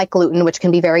something like gluten, which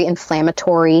can be very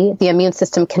inflammatory, the immune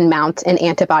system can mount an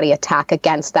antibody attack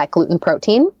against that gluten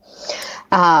protein.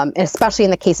 Especially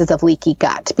in the cases of leaky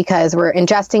gut, because we're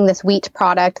ingesting this wheat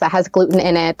product that has gluten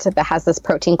in it, that has this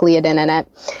protein gliadin in it.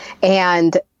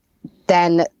 And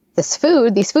then these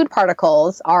food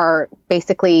particles are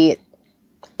basically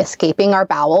escaping our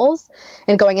bowels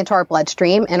and going into our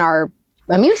bloodstream, and our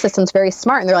immune system's very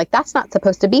smart. And they're like, that's not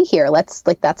supposed to be here.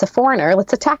 That's a foreigner.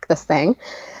 Let's attack this thing.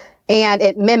 And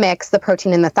it mimics the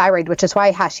protein in the thyroid, which is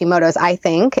why Hashimoto's, I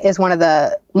think, is one of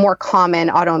the more common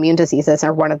autoimmune diseases,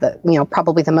 or one of the,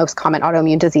 probably the most common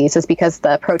autoimmune diseases, because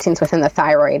the proteins within the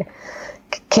thyroid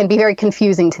can be very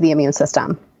confusing to the immune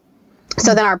system.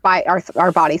 So then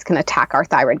our bodies can attack our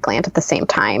thyroid gland at the same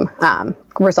time,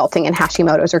 resulting in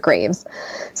Hashimoto's or Graves.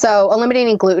 So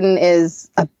eliminating gluten is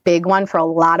a big one for a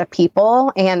lot of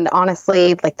people. And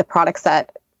honestly, the products that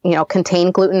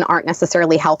contain gluten aren't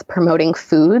necessarily health promoting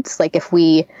foods.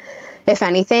 If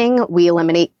anything, we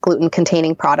eliminate gluten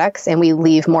containing products and we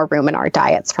leave more room in our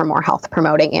diets for more health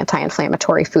promoting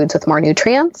anti-inflammatory foods with more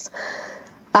nutrients.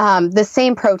 The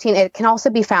same protein, it can also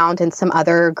be found in some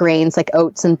other grains like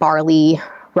oats and barley,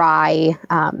 rye,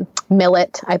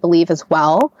 millet, I believe as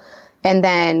well. And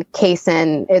then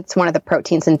casein, it's one of the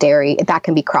proteins in dairy that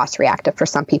can be cross-reactive for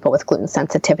some people with gluten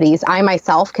sensitivities. I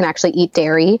myself can actually eat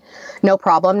dairy, no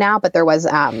problem now, but there was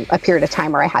a period of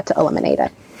time where I had to eliminate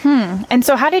it. And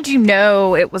so how did you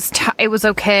know it was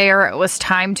okay or it was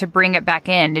time to bring it back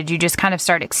in? Did you just kind of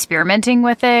start experimenting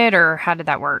with it, or how did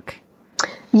that work?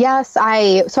 Yes,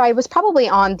 I was probably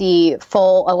on the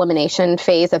full elimination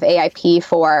phase of AIP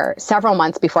for several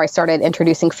months before I started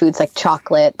introducing foods like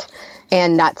chocolate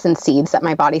and nuts and seeds that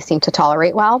my body seemed to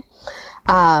tolerate well.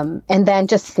 And then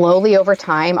just slowly over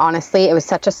time, honestly, it was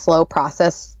such a slow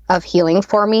process of healing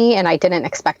for me. And I didn't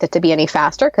expect it to be any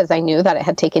faster because I knew that it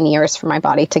had taken years for my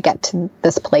body to get to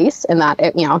this place, and that,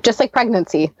 it, just like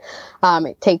pregnancy,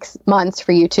 it takes months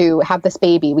for you to have this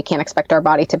baby. We can't expect our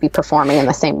body to be performing in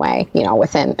the same way,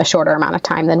 within a shorter amount of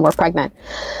time than we're pregnant.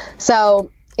 So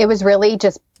it was really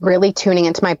just tuning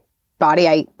into my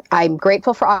body. I'm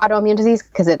grateful for autoimmune disease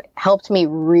because it helped me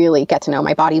really get to know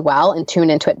my body well and tune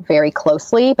into it very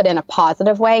closely, but in a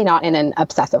positive way, not in an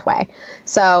obsessive way.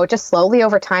 So just slowly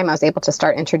over time, I was able to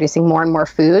start introducing more and more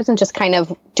foods and just kind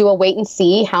of do a wait and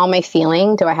see. How am I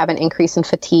feeling? Do I have an increase in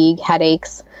fatigue,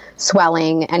 headaches,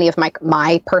 swelling, any of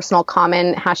my personal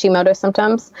common Hashimoto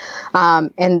symptoms?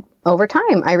 And over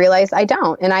time, I realized I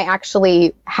don't. And I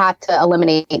actually had to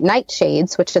eliminate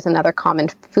nightshades, which is another common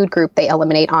food group they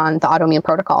eliminate on the autoimmune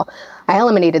protocol. I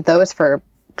eliminated those for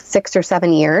 6 or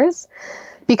 7 years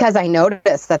because I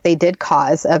noticed that they did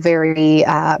cause a very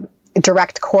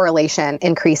direct correlation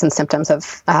increase in symptoms of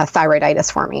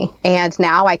thyroiditis for me. And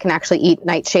now I can actually eat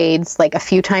nightshades like a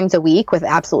few times a week with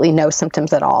absolutely no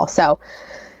symptoms at all. So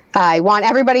I want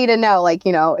everybody to know,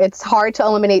 it's hard to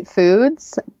eliminate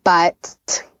foods,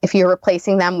 but if you're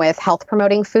replacing them with health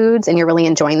promoting foods and you're really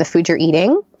enjoying the food you're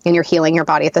eating and you're healing your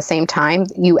body at the same time,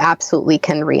 you absolutely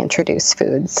can reintroduce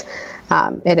foods.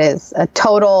 It is a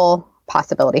total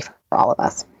possibility for all of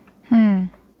us.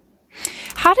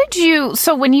 How did you,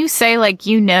 so when you say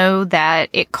that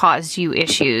it caused you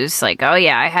issues, oh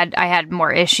yeah, I had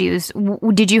more issues.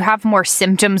 Did you have more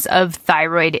symptoms of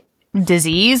thyroid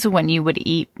disease when you would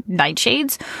eat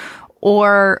nightshades,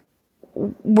 or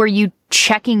were you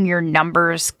checking your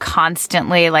numbers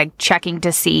constantly, checking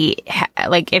to see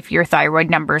if your thyroid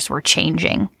numbers were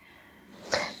changing?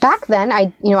 Back then,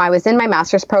 I was in my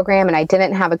master's program and I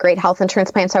didn't have a great health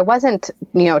insurance plan. So I wasn't,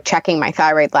 checking my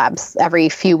thyroid labs every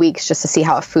few weeks just to see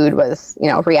how a food was,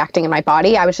 reacting in my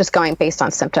body. I was just going based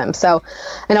on symptoms. So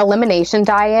an elimination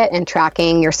diet and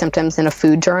tracking your symptoms in a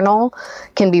food journal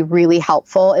can be really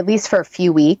helpful, at least for a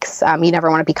few weeks. You never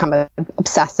want to become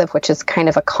obsessive, which is kind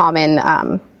of a common,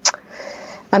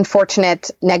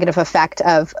 unfortunate negative effect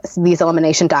of these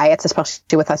elimination diets,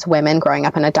 especially with us women growing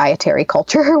up in a dietary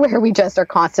culture where we just are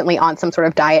constantly on some sort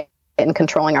of diet and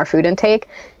controlling our food intake.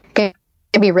 It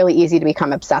can be really easy to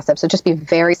become obsessive. So just be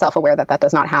very self-aware that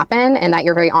does not happen and that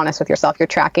you're very honest with yourself. You're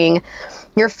tracking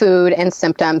your food and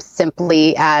symptoms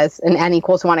simply as an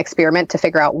N=1 experiment to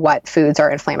figure out what foods are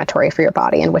inflammatory for your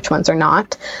body and which ones are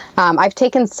not. I've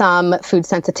taken some food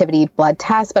sensitivity blood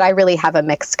tests, but I really have a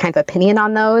mixed kind of opinion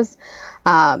on those.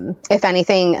 If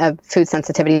anything, a food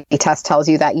sensitivity test tells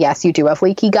you that, yes, you do have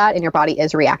leaky gut and your body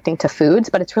is reacting to foods,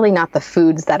 but it's really not the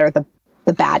foods that are the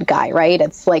bad guy, right?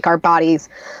 It's like our bodies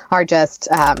are just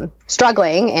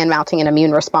struggling and mounting an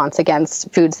immune response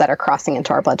against foods that are crossing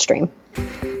into our bloodstream.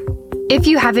 If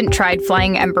you haven't tried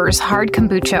Flying Embers hard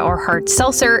kombucha or hard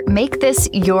seltzer, make this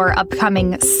your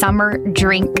upcoming summer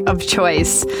drink of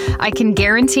choice. I can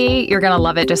guarantee you're going to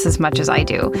love it just as much as I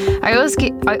do. I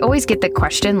always get the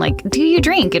question, do you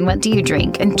drink and what do you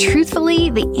drink? And truthfully,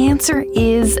 the answer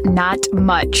is not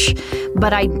much.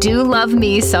 But I do love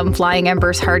me some Flying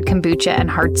Embers hard kombucha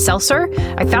and hard seltzer.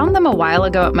 I found them a while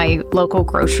ago at my local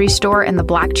grocery store, and the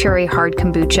black cherry hard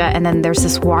kombucha, and then there's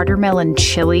this watermelon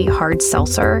chili hard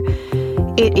seltzer.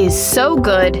 It is so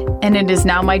good, and it is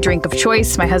now my drink of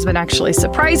choice. My husband actually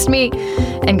surprised me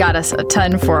and got us a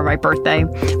ton for my birthday.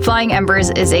 Flying Embers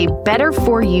is a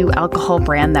better-for-you alcohol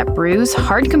brand that brews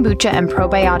hard kombucha and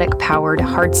probiotic-powered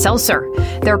hard seltzer.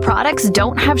 Their products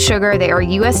don't have sugar. They are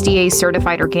USDA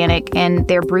certified organic, and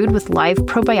they're brewed with live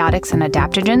probiotics and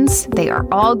adaptogens. They are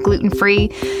all gluten-free.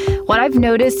 What I've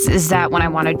noticed is that when I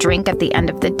want to drink at the end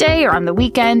of the day or on the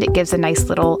weekend, it gives a nice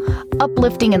little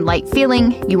uplifting and light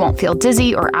feeling. You won't feel dizzy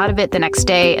or out of it the next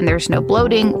day, and there's no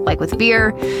bloating like with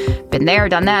beer. Been there,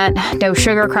 done that. No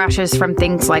sugar crashes from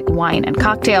things like wine and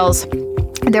cocktails.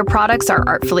 Their products are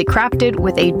artfully crafted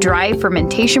with a dry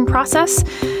fermentation process,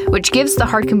 which gives the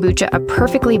hard kombucha a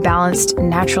perfectly balanced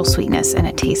natural sweetness, and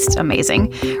it tastes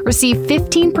amazing. Receive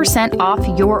 15% off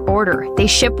your order. They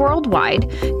ship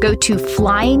worldwide. Go to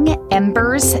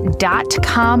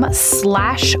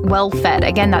flyingembers.com/wellfed.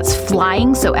 Again, that's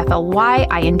flying, so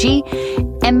FLYING,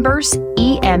 embers,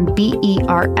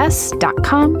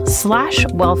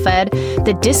 EMBERS.com/wellfed.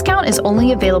 The discount is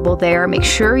only available there. Make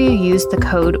sure you use the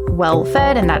code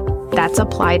WELLFED, and that's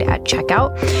applied at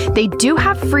checkout. They do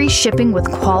have free shipping with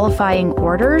qualifying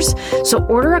orders, so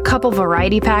order a couple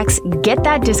variety packs, get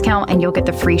that discount, and you'll get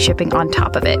the free shipping on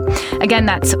top of it. Again,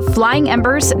 that's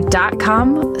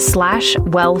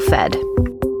flyingembers.com/wellfed.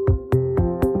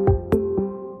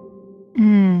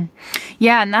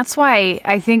 Yeah, and that's why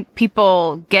I think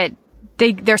people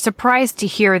they're surprised to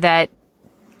hear that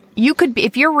you could be,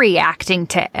 if you're reacting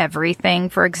to everything,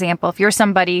 for example, if you're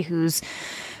somebody who's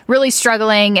really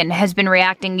struggling and has been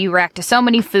reacting, you react to so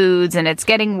many foods and it's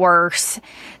getting worse,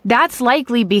 that's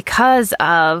likely because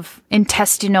of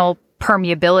intestinal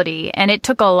permeability. And it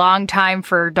took a long time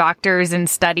for doctors and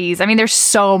studies. I mean, there's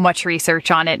so much research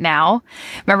on it now.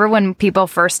 Remember when people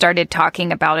first started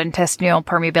talking about intestinal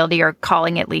permeability or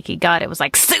calling it leaky gut, it was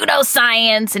like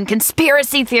pseudoscience and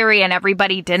conspiracy theory, and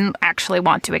everybody didn't actually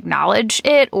want to acknowledge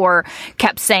it or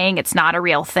kept saying it's not a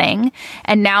real thing.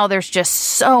 And now there's just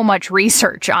so much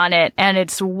research on it, and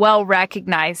it's well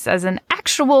recognized as an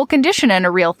actual condition and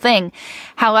a real thing.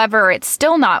 However, it's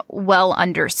still not well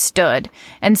understood.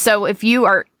 And so if you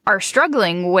are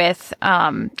struggling with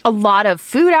a lot of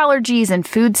food allergies and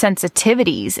food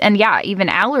sensitivities, and even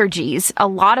allergies, a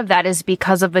lot of that is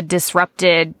because of a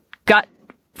disrupted gut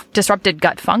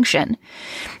function.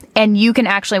 And you can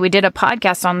actually, we did a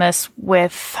podcast on this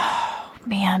with,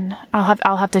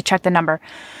 I'll have to check the number.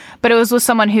 But it was with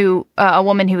someone a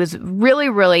woman who was really,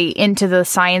 really into the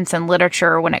science and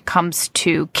literature when it comes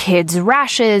to kids'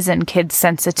 rashes and kids'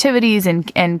 sensitivities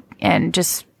and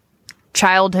just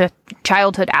childhood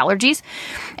allergies.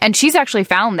 And she's actually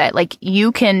found that, like,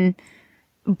 you can,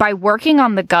 by working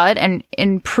on the gut and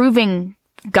improving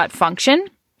gut function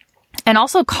and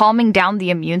also calming down the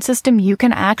immune system, you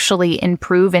can actually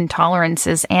improve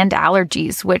intolerances and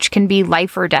allergies, which can be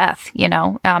life or death,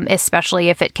 especially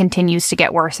if it continues to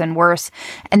get worse and worse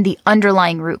and the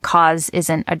underlying root cause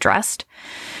isn't addressed.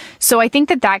 So I think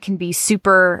that can be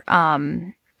super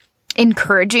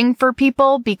encouraging for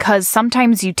people, because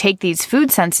sometimes you take these food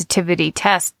sensitivity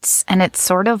tests and it's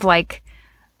sort of like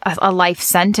a life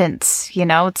sentence,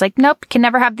 it's like, nope, can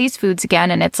never have these foods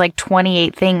again. And it's like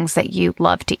 28 things that you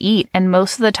love to eat. And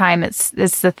most of the time it's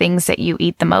the things that you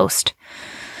eat the most.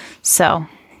 So,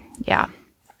 yeah.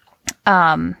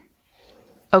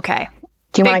 Okay.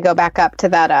 Do you want to go back up to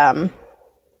that,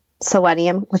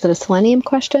 selenium? Was it a selenium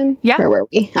question? Yeah. Where were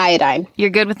we? Iodine.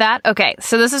 You're good with that? Okay.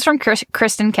 So this is from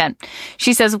Kristen Kent.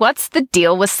 She says, what's the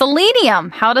deal with selenium?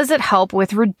 How does it help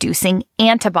with reducing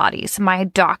antibodies? My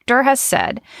doctor has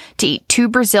said to eat 2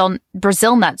 Brazil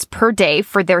nuts per day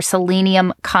for their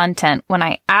selenium content. When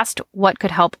I asked what could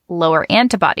help lower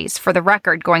antibodies, for the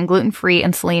record, going gluten-free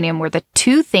and selenium were the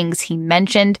 2 things he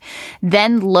mentioned.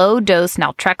 Then low-dose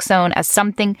naltrexone as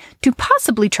something to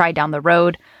possibly try down the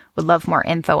road. Would love more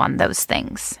info on those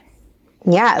things.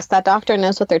 Yes, that doctor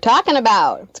knows what they're talking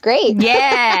about. It's great.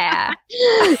 Yeah.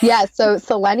 Yeah, so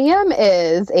selenium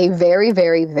is a very,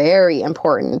 very, very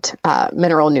important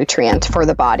mineral nutrient for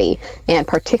the body, and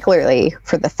particularly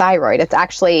for the thyroid. It's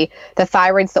actually, the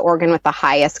thyroid's the organ with the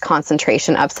highest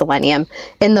concentration of selenium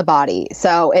in the body.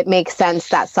 So it makes sense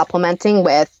that supplementing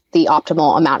with the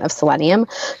optimal amount of selenium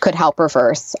could help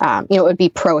reverse, it would be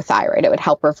pro-thyroid. It would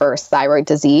help reverse thyroid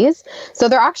disease. So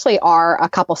there actually are a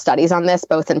couple studies on this,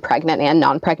 both in pregnant and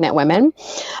non-pregnant women.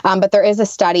 But there is a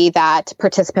study that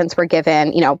participants were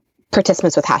given,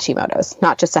 participants with Hashimoto's,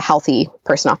 not just a healthy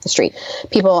person off the street.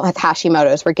 People with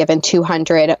Hashimoto's were given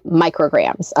 200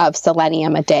 micrograms of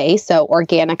selenium a day. So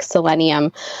organic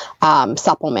selenium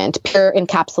supplement. Pure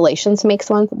Encapsulations makes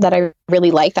one that I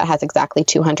really like that has exactly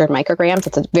 200 micrograms.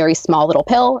 It's a very small little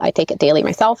pill. I take it daily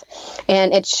myself.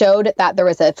 And it showed that there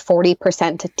was a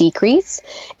 40% decrease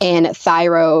in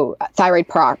thyroid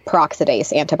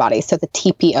peroxidase antibodies, so the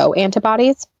TPO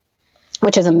antibodies,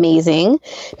 which is amazing,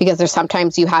 because there's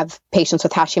sometimes you have patients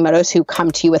with Hashimoto's who come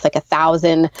to you with like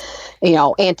 1,000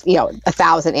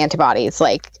 antibodies,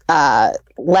 like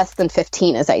less than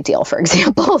 15 is ideal, for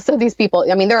example. So these people,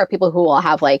 I mean, there are people who will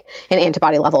have like an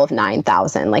antibody level of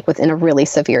 9,000, like within a really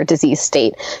severe disease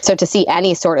state. So to see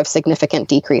any sort of significant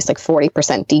decrease, like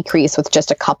 40% decrease with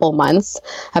just a couple months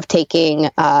of taking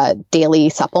a daily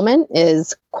supplement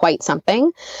is quite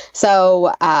something.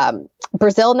 So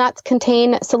Brazil nuts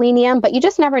contain selenium, but you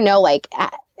just never know, like,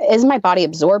 is my body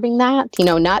absorbing that? You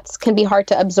know, nuts can be hard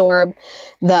to absorb.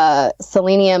 The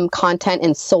selenium content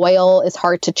in soil is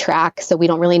hard to track. So we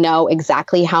don't really know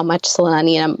exactly how much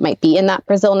selenium might be in that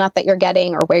Brazil nut that you're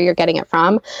getting or where you're getting it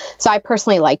from. So I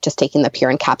personally like just taking the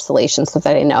pure encapsulation so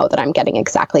that I know that I'm getting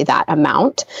exactly that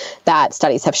amount that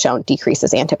studies have shown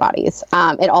decreases antibodies.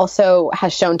 It also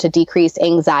has shown to decrease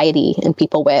anxiety in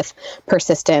people with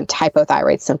persistent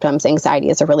hypothyroid symptoms. Anxiety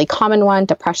is a really common one.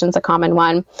 Depression is a common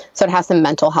one. So it has some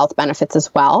mental health benefits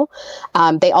as well.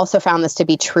 They also found this to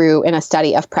be true in a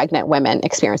study of pregnant women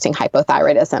experiencing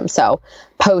hypothyroidism. So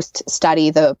post-study,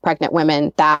 the pregnant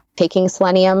women that taking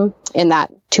selenium in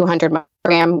that 200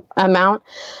 milligram amount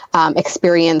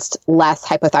experienced less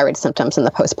hypothyroid symptoms in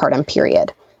the postpartum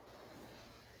period.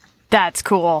 That's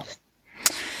cool.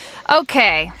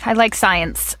 Okay. I like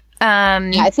science.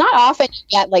 Yeah, it's not often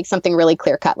you get like something really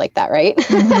clear cut like that, right?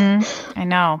 Mm-hmm. I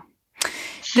know.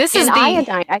 This is the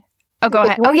iodine. Go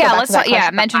ahead. Oh yeah, let's talk. Yeah,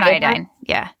 mention iodine.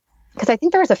 Yeah. Because I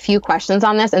think there's a few questions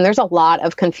on this, and there's a lot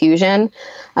of confusion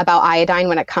about iodine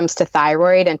when it comes to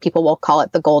thyroid, and people will call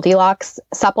it the Goldilocks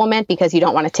supplement because you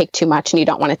don't want to take too much and you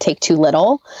don't want to take too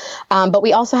little. But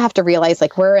we also have to realize,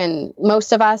 like,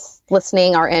 most of us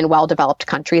listening are in well-developed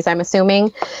countries, I'm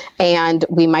assuming, and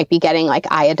we might be getting like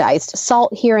iodized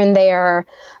salt here and there.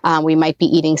 We might be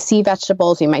eating sea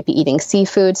vegetables. We might be eating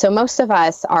seafood. So most of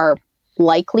us are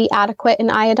likely adequate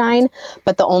in iodine,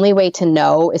 but the only way to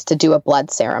know is to do a blood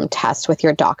serum test with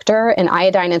your doctor. And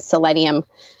iodine and selenium,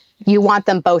 you want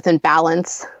them both in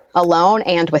balance alone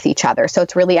and with each other. So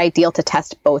it's really ideal to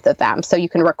test both of them. So you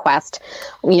can request,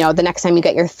 the next time you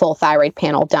get your full thyroid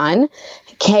panel done,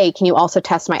 okay, can you also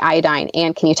test my iodine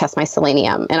and can you test my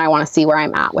selenium? And I want to see where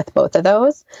I'm at with both of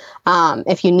those.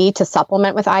 If you need to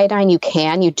supplement with iodine, you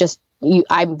can.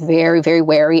 I'm very, very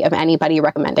wary of anybody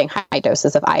recommending high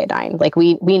doses of iodine. Like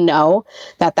we know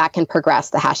that can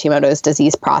progress the Hashimoto's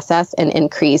disease process and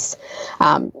increase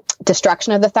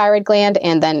destruction of the thyroid gland,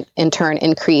 and then in turn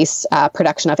increase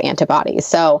production of antibodies.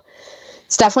 So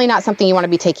it's definitely not something you want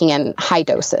to be taking in high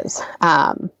doses.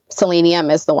 Selenium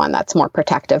is the one that's more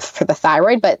protective for the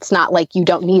thyroid, but it's not like you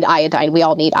don't need iodine. We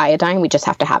all need iodine. We just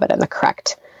have to have it in the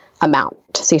correct amount.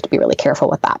 So you have to be really careful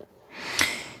with that.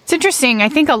 It's interesting. I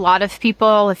think a lot of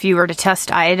people, if you were to test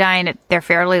iodine, they're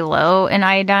fairly low in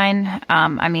iodine.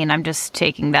 I mean, I'm just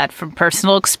taking that from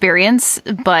personal experience,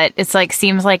 but it's like,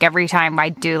 seems like every time I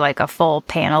do like a full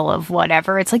panel of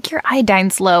whatever, it's like your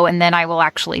iodine's low. And then I will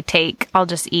actually I'll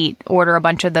just order a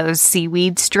bunch of those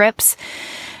seaweed strips,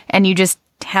 and you just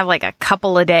have like a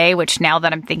couple a day, which now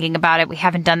that I'm thinking about it, we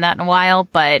haven't done that in a while,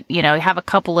 but you have a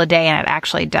couple a day and it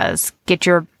actually does get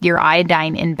your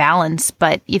iodine in balance.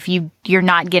 But if you're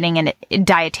not getting it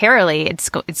dietarily,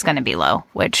 it's going to be low,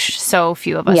 which so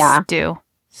few of us do.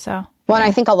 So, well, and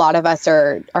I think a lot of us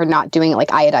are not doing like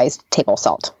iodized table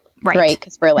salt. Right.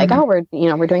 Because we're like,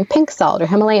 we're doing pink salt or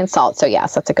Himalayan salt. So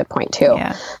yes, that's a good point too.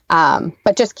 Yeah.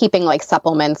 But just keeping like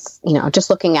supplements,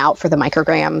 just looking out for the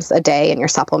micrograms a day in your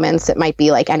supplements. It might be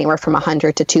like anywhere from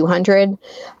 100 to 200.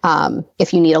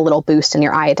 If you need a little boost in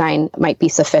your iodine, it might be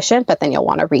sufficient, but then you'll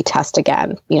want to retest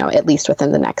again, at least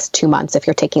within the next 2 months if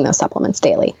you're taking those supplements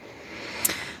daily.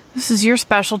 This is your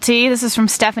specialty. This is from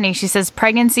Stephanie. She says,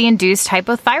 pregnancy-induced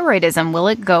hypothyroidism, will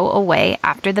it go away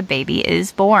after the baby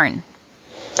is born?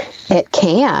 It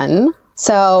can.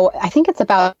 So I think it's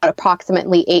about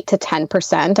approximately 8 to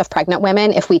 10% of pregnant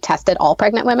women, if we tested all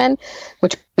pregnant women,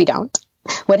 which we don't,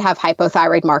 would have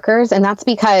hypothyroid markers. And that's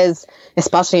because,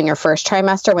 especially in your first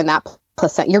trimester, when that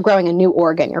placenta, you're growing a new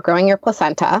organ, you're growing your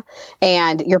placenta,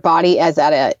 and your body is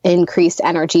at an increased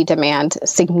energy demand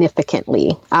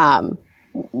significantly.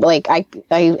 Like I,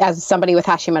 as somebody with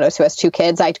Hashimoto's who has 2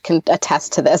 kids, I can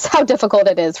attest to this, how difficult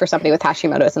it is for somebody with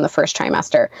Hashimoto's in the first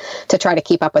trimester to try to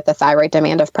keep up with the thyroid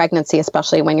demand of pregnancy,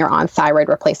 especially when you're on thyroid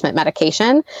replacement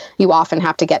medication. You often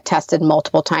have to get tested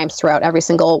multiple times throughout every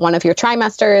single one of your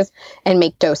trimesters and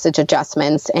make dosage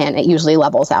adjustments. And it usually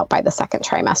levels out by the second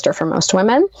trimester for most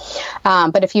women.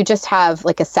 But if you just have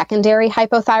like a secondary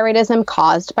hypothyroidism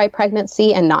caused by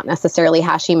pregnancy and not necessarily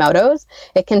Hashimoto's,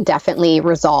 it can definitely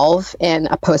resolve in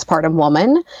a postpartum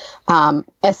woman,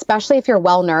 especially if you're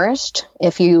well nourished,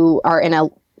 if you are in a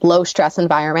low stress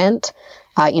environment,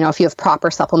 If you have proper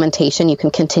supplementation, you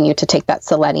can continue to take that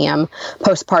selenium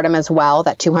postpartum as well,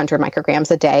 that 200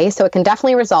 micrograms a day. So it can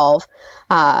definitely resolve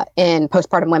in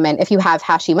postpartum women. If you have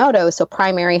Hashimoto's, so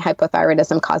primary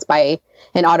hypothyroidism caused by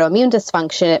an autoimmune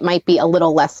dysfunction, it might be a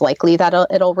little less likely that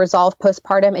it'll resolve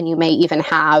postpartum, and you may even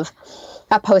have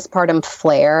a postpartum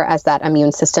flare as that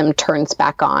immune system turns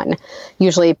back on,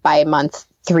 usually by month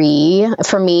 3.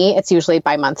 For me, it's usually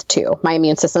by month 2. My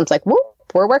immune system's like, whoop,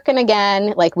 we're working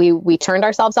again. Like we turned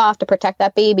ourselves off to protect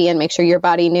that baby and make sure your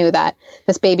body knew that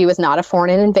this baby was not a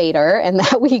foreign invader and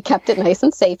that we kept it nice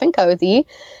and safe and cozy.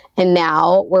 And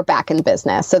now we're back in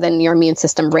business. So then your immune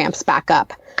system ramps back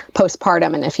up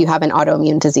postpartum. And if you have an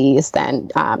autoimmune disease, then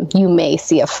you may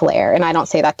see a flare. And I don't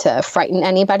say that to frighten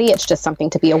anybody. It's just something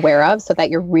to be aware of so that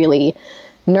you're really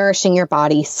nourishing your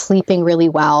body, sleeping really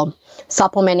well,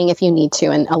 supplementing if you need to,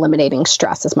 and eliminating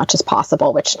stress as much as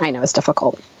possible, which I know is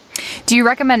difficult. Do you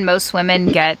recommend most women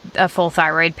get a full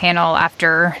thyroid panel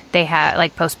after they had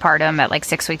postpartum at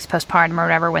 6 weeks postpartum or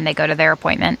whatever when they go to their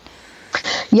appointment?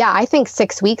 Yeah, I think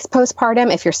 6 weeks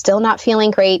postpartum. If you're still not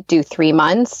feeling great, do 3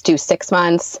 months, do 6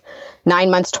 months, 9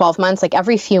 months, 12 months,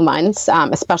 every few months,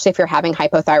 especially if you're having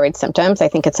hypothyroid symptoms. I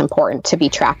think it's important to be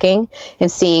tracking and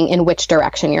seeing in which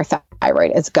direction your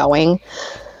thyroid is going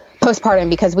postpartum,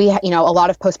 because a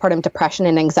lot of postpartum depression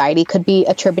and anxiety could be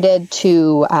attributed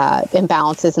to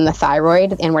imbalances in the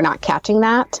thyroid, and we're not catching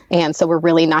that. And so we're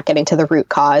really not getting to the root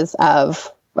cause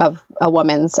of a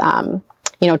woman's,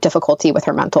 difficulty with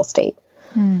her mental state.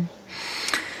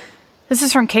 This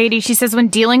is from Katie. She says, when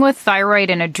dealing with thyroid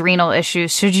and adrenal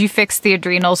issues, should you fix the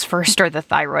adrenals first or the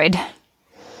thyroid?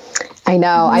 I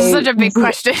know. This is such a big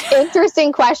question.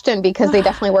 Interesting question, because they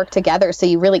definitely work together. So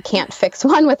you really can't fix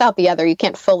one without the other. You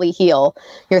can't fully heal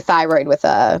your thyroid with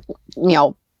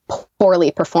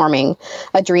poorly performing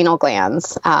adrenal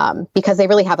glands, because they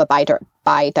really have a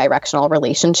bidirectional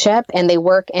relationship, and they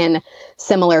work in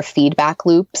similar feedback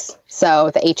loops.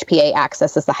 So the HPA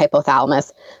axis is the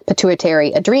hypothalamus,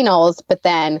 pituitary, adrenals, but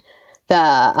then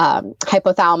the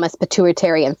hypothalamus,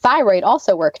 pituitary, and thyroid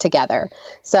also work together.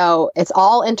 So it's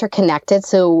all interconnected.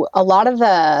 So a lot of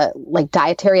the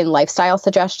dietary and lifestyle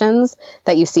suggestions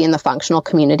that you see in the functional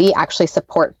community actually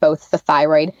support both the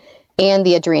thyroid and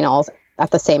the adrenals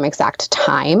at the same exact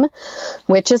time,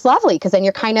 which is lovely, because then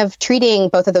you're kind of treating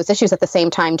both of those issues at the same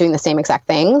time, doing the same exact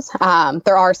things.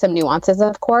 There are some nuances,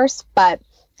 of course, but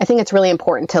I think it's really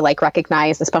important to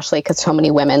recognize, especially because so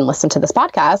many women listen to this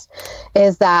podcast,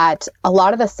 is that a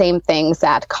lot of the same things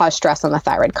that cause stress on the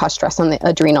thyroid cause stress on the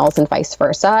adrenals and vice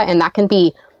versa. And that can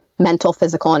be mental,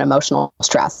 physical, and emotional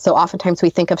stress. So oftentimes we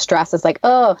think of stress as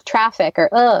traffic,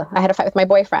 or I had a fight with my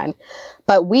boyfriend.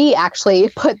 But we actually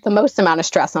put the most amount of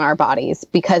stress on our bodies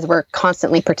because we're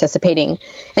constantly participating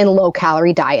in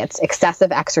low-calorie diets,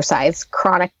 excessive exercise,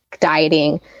 chronic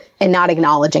dieting, and not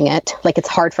acknowledging it. It's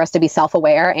hard for us to be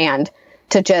self-aware and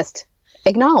to just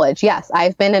acknowledge, yes,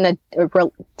 I've been in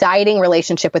a dieting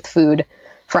relationship with food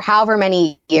for however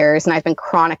many years, and I've been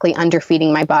chronically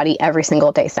underfeeding my body every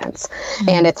single day since. Mm-hmm.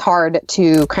 And it's hard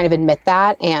to kind of admit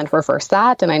that and reverse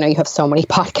that. And I know you have so many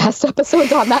podcast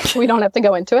episodes on that, so we don't have to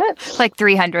go into it.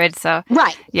 300, so.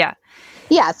 Right. Yeah.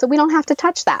 Yeah, so we don't have to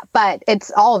touch that, but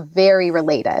it's all very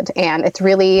related. And it's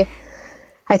really,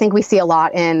 I think we see a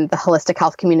lot in the holistic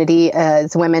health community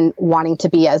as women wanting to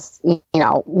be as,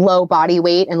 low body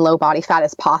weight and low body fat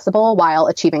as possible while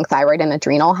achieving thyroid and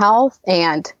adrenal health.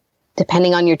 And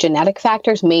depending on your genetic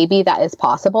factors, maybe that is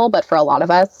possible, but for a lot of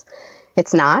us,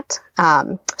 it's not.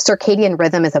 Circadian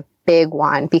rhythm is a big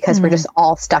one because we're just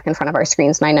all stuck in front of our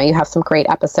screens. And I know you have some great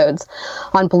episodes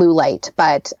on blue light,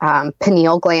 but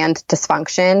pineal gland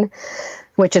dysfunction,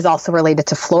 which is also related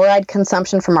to fluoride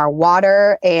consumption from our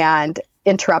water, and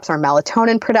interrupts our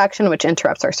melatonin production, which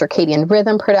interrupts our circadian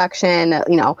rhythm production,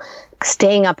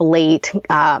 staying up late,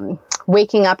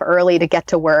 waking up early to get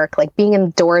to work, being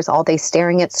indoors all day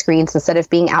staring at screens instead of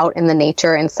being out in the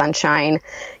nature and sunshine,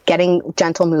 getting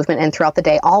gentle movement in throughout the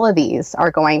day. All of these are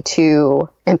going to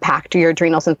impact your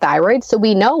adrenals and thyroid. So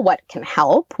we know what can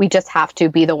help. We just have to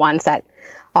be the ones that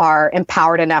are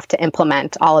empowered enough to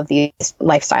implement all of these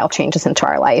lifestyle changes into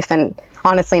our life, and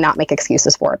honestly not make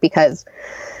excuses for it, because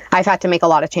I've had to make a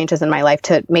lot of changes in my life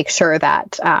to make sure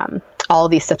that all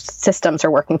of these systems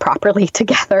are working properly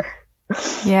together.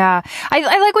 Yeah.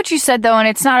 I like what you said, though, and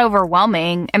it's not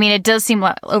overwhelming. I mean, it does seem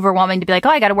overwhelming to be I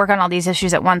got to work on all these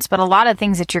issues at once, but a lot of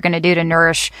things that you're going to do to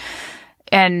nourish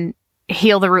and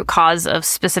heal the root cause of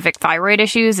specific thyroid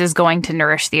issues is going to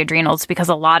nourish the adrenals, because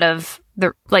a lot of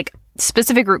the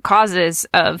specific root causes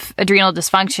of adrenal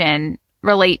dysfunction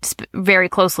relate very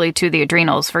closely to the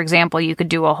adrenals. For example, you could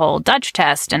do a whole Dutch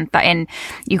test, and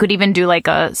you could even do like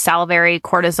a salivary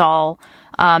cortisol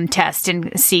test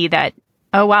and see that,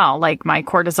 oh wow, like my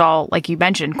cortisol, like you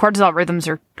mentioned, cortisol rhythms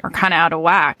are kind of out of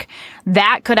whack.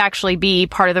 That could actually be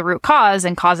part of the root cause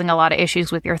and causing a lot of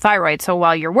issues with your thyroid. So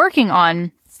while you're working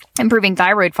on improving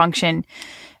thyroid function,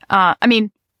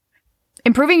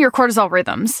 improving your cortisol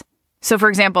rhythms. So for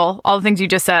example, all the things you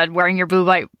just said, wearing your blue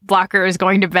light blockers,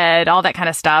 going to bed, all that kind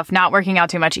of stuff, not working out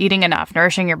too much, eating enough,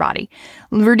 nourishing your body,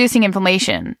 reducing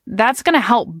inflammation, that's going to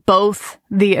help both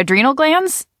the adrenal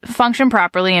glands function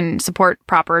properly and support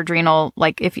proper adrenal,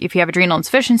 like if you have adrenal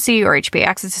insufficiency or HPA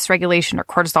axis dysregulation or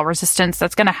cortisol resistance,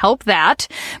 that's going to help that.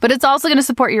 But it's also going to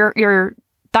support your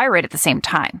thyroid at the same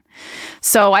time.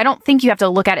 So I don't think you have to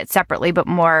look at it separately, but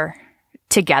more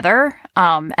together.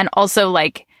 And also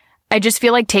like, I just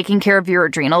feel like taking care of your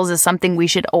adrenals is something we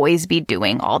should always be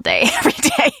doing all day, every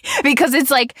day, because it's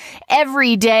like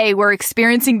every day we're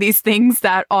experiencing these things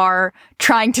that are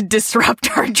trying to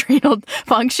disrupt our adrenal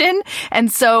function.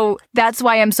 And so that's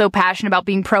why I'm so passionate about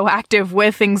being proactive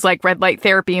with things like red light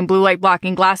therapy and blue light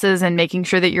blocking glasses and making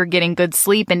sure that you're getting good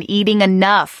sleep and eating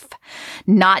enough,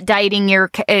 not dieting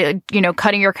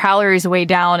cutting your calories way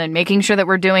down and making sure that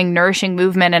we're doing nourishing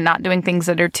movement and not doing things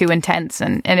that are too intense.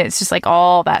 And it's just like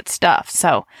all that stuff.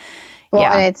 So, well,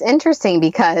 yeah. And it's interesting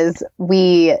because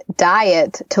we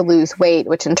diet to lose weight,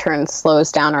 which in turn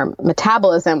slows down our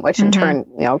metabolism, which in turn,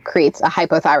 creates a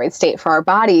hypothyroid state for our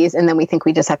bodies. And then we think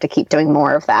we just have to keep doing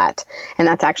more of that. And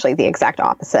that's actually the exact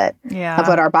opposite of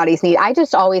what our bodies need. I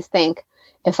just always think,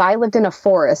 if I lived in a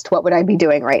forest, what would I be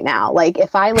doing right now? Like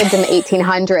if I lived in the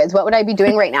 1800s, what would I be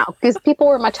doing right now? Because people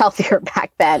were much healthier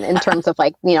back then in terms of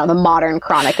like, the modern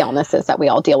chronic illnesses that we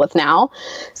all deal with now.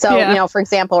 So, for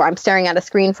example, I'm staring at a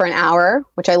screen for an hour,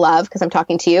 which I love because I'm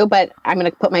talking to you, but I'm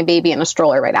going to put my baby in a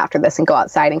stroller right after this and go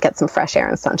outside and get some fresh air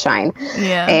and sunshine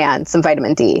and some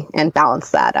vitamin D and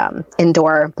balance that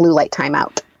indoor blue light time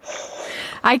out.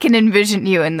 I can envision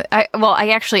you I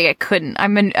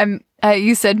couldn't.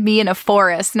 You said me in a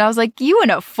forest, and I was like, you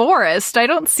in a forest? I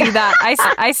don't see that.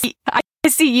 I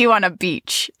see you on a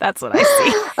beach. That's what I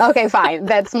see. Okay, fine.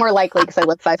 That's more likely because I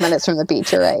live 5 minutes from the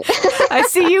beach. You're right. I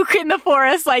see you in the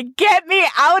forest, like, get me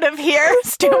out of here.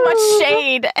 It's too much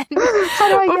shade. How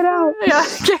do I get out?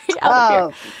 Get me out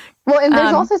of here. Well, and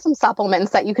there's also some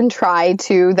supplements that you can try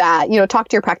to that, talk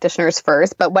to your practitioners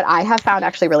first. But what I have found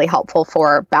actually really helpful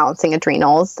for balancing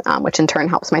adrenals, which in turn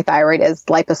helps my thyroid, is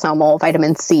liposomal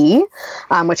vitamin C,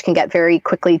 which can get very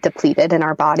quickly depleted in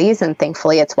our bodies. And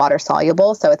thankfully, it's water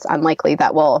soluble. So it's unlikely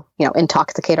that we'll,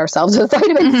 intoxicate ourselves with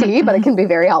vitamin C, but it can be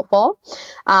very helpful.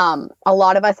 A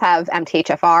lot of us have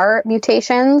MTHFR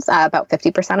mutations, about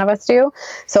 50% of us do.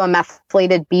 So a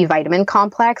methylated B vitamin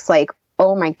complex, like,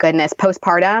 oh my goodness,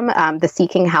 postpartum, the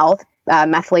Seeking Health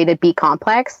methylated B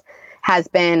complex has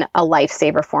been a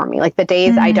lifesaver for me. Like the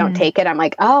days I don't take it, I'm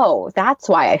like, oh, that's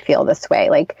why I feel this way.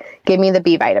 Like, give me the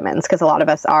B vitamins, because a lot of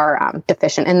us are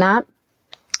deficient in that.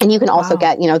 And you can also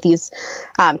get, these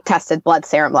tested blood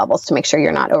serum levels to make sure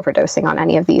you're not overdosing on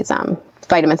any of these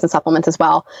vitamins and supplements as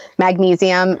well.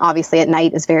 Magnesium, obviously at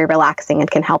night, is very relaxing and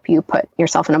can help you put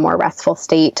yourself in a more restful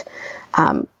state.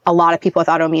 A lot of people with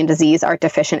autoimmune disease are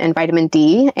deficient in vitamin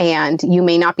D, and you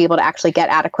may not be able to actually get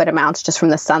adequate amounts just from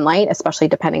the sunlight, especially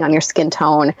depending on your skin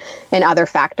tone and other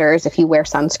factors. If you wear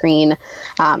sunscreen,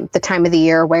 the time of the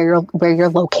year, where you're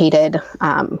located,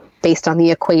 based on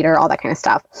the equator, all that kind of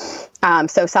stuff.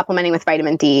 So supplementing with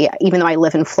vitamin D, even though I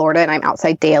live in Florida and I'm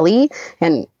outside daily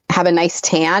and have a nice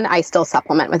tan, I still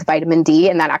supplement with vitamin D,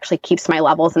 and that actually keeps my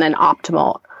levels in an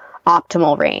optimal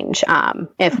range.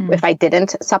 If I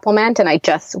didn't supplement and I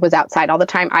just was outside all the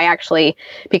time, I actually,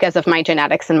 because of my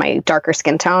genetics and my darker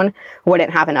skin tone,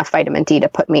 wouldn't have enough vitamin D to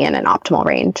put me in an optimal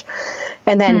range.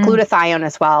 And then glutathione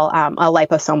as well. A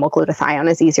liposomal glutathione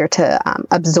is easier to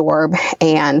absorb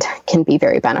and can be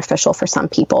very beneficial for some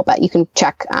people, but you can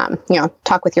check,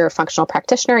 talk with your functional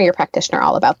practitioner,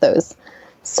 all about those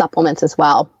supplements as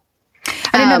well.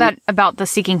 I didn't know that about the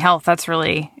Seeking Health. That's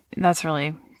really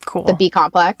cool. The B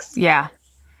complex. Yeah.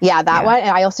 Yeah, that one.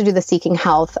 And I also do the Seeking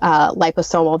Health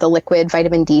liposomal, the liquid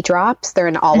vitamin D drops. They're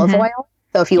in olive oil.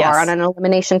 So if you are on an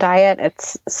elimination diet,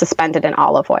 it's suspended in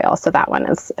olive oil. So that one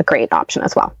is a great option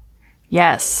as well.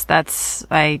 Yes,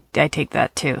 I take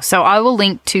that too. So I will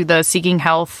link to the Seeking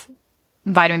Health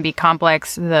vitamin B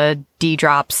complex, the D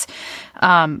drops.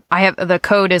 I have the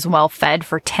code is WellFed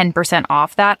for 10%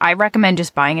 off that. I recommend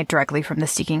just buying it directly from the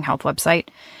Seeking Health website.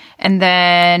 And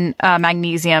then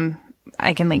magnesium,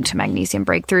 I can link to Magnesium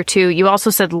Breakthrough too. You also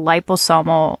said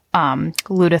liposomal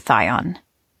glutathione,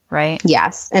 right?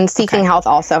 Yes. And Seeking Health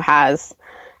also has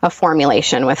a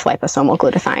formulation with liposomal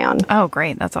glutathione. Oh,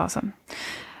 great. That's awesome.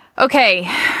 Okay.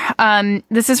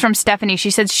 This is from Stephanie. She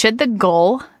said, should the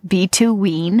goal be to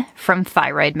wean from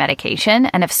thyroid medication?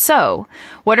 And if so,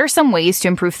 what are some ways to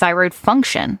improve thyroid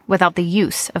function without the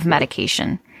use of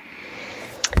medication?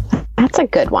 That's a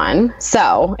good one.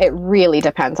 So it really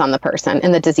depends on the person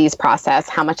in the disease process,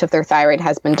 how much of their thyroid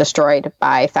has been destroyed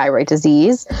by thyroid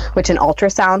disease, which an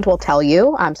ultrasound will tell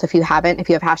you. So if you have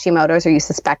Hashimoto's or you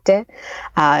suspect it,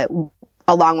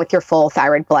 along with your full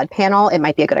thyroid blood panel, it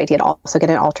might be a good idea to also get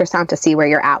an ultrasound to see where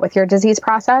you're at with your disease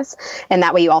process. And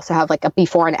that way you also have like a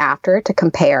before and after to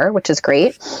compare, which is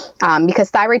great. Because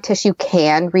thyroid tissue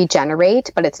can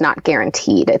regenerate, but it's not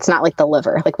guaranteed. It's not like the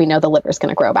liver. Like we know the liver is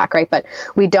going to grow back, right? But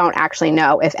we don't actually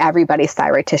know if everybody's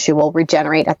thyroid tissue will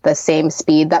regenerate at the same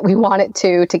speed that we want it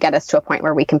to get us to a point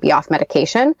where we can be off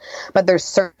medication. But there's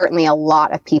certainly a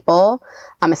lot of people,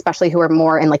 especially who are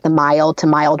more in like the mild to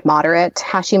mild moderate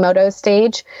Hashimoto's stage,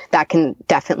 that can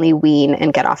definitely wean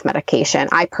and get off medication.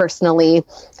 I personally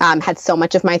had so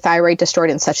much of my thyroid destroyed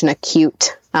in such an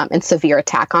acute and severe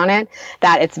attack on it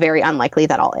that it's very unlikely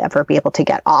that I'll ever be able to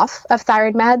get off of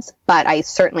thyroid meds. But I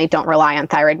certainly don't rely on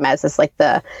thyroid meds as like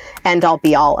the end all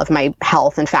be all of my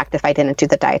health. In fact, if I didn't do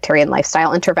the dietary and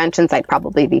lifestyle interventions, I'd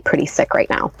probably be pretty sick right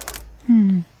now.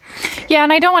 Yeah,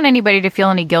 and I don't want anybody to feel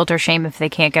any guilt or shame if they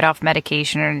can't get off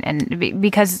medication, and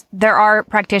because there are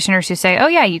practitioners who say, "Oh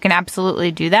yeah, you can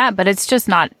absolutely do that," but it's just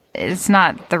not. It's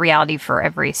not the reality for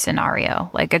every scenario.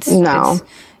 Like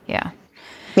yeah.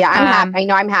 Yeah,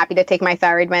 I'm happy to take my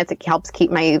thyroid meds. It helps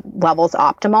keep my levels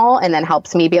optimal, and then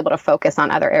helps me be able to focus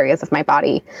on other areas of my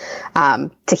body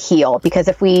to heal. Because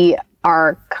if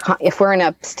we're in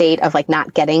a state of like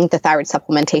not getting the thyroid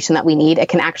supplementation that we need, it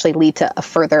can actually lead to a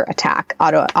further attack,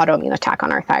 autoimmune attack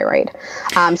on our thyroid.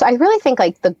 So I really think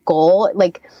like the goal,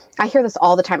 like I hear this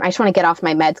all the time. I just want to get off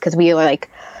my meds because we are like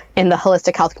in the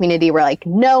holistic health community, we're like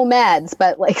no meds,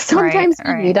 but like sometimes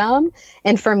you need them.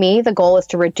 And for me, the goal is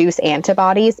to reduce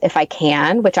antibodies if I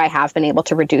can, which I have been able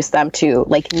to reduce them to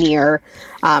like near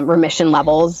remission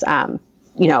levels,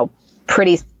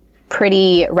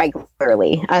 pretty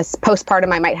regularly. As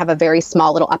postpartum, I might have a very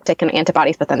small little uptick in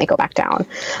antibodies, but then they go back down.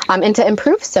 And to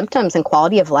improve symptoms and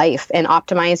quality of life and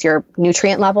optimize your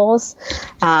nutrient levels,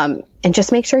 and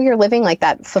just make sure you're living like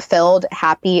that fulfilled,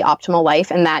 happy, optimal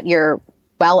life, and that you're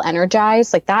well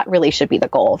energized. Like that really should be the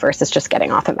goal versus just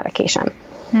getting off of medication.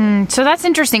 So that's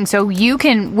interesting. So you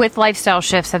can, with lifestyle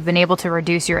shifts, have been able to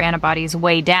reduce your antibodies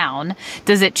way down.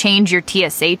 Does it change your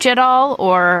TSH at all?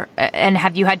 And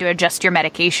have you had to adjust your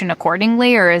medication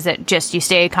accordingly? Or is it just you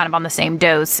stay kind of on the same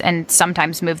dose and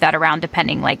sometimes move that around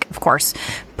depending, like, of course,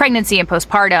 pregnancy and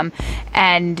postpartum?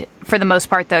 And for the most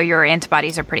part, though, your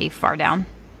antibodies are pretty far down.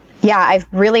 Yeah, I've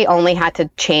really only had to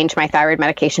change my thyroid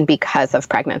medication because of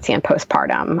pregnancy and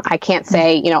postpartum. I can't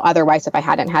say, otherwise if I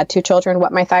hadn't had 2 children,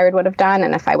 what my thyroid would have done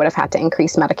and if I would have had to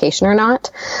increase medication or not.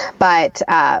 But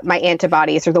my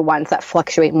antibodies are the ones that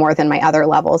fluctuate more than my other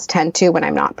levels tend to when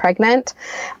I'm not pregnant.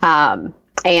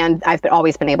 And I've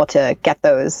always been able to get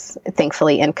those,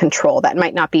 thankfully, in control. That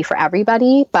might not be for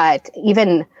everybody, but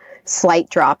even slight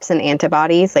drops in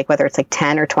antibodies, like whether it's like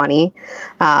 10 or 20,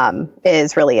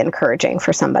 is really encouraging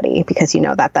for somebody because you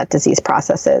know that disease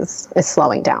process is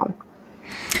slowing down.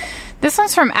 This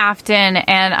one's from Afton,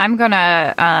 and I'm going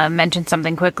to mention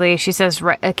something quickly. She says,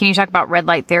 can you talk about red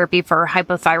light therapy for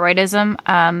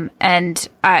hypothyroidism? And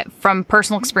from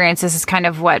personal experience, this is kind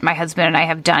of what my husband and I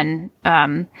have done.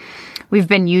 We've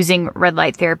been using red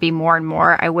light therapy more and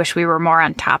more. I wish we were more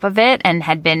on top of it and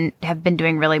have been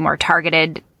doing really more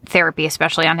targeted therapy,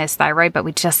 especially on his thyroid, but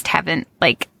we just haven't,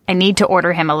 I need to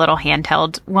order him a little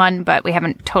handheld one, but we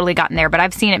haven't totally gotten there. But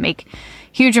I've seen it make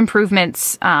huge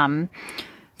improvements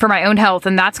for my own health,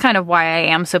 and that's kind of why I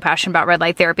am so passionate about red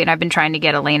light therapy. And I've been trying to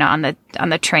get Elena on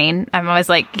the train. I'm always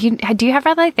like, do you have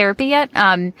red light therapy yet?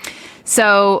 And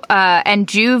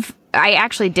Juve, I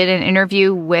actually did an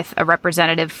interview with a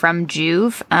representative from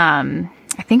Juve.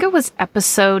 I think it was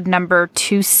episode number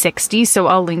 260, so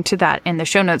I'll link to that in the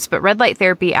show notes. But red light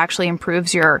therapy actually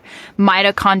improves your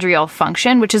mitochondrial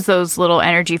function, which is those little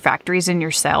energy factories in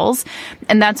your cells.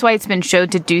 And that's why it's been shown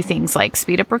to do things like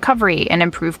speed up recovery and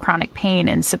improve chronic pain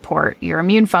and support your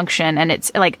immune function. And it's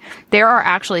like there are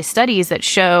actually studies that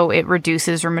show it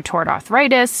reduces rheumatoid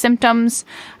arthritis symptoms.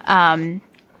 And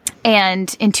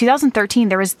in 2013,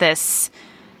 there was this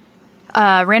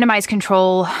randomized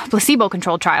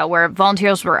placebo-controlled trial where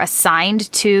volunteers were assigned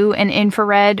to an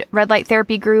infrared red light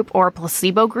therapy group or a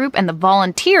placebo group, and the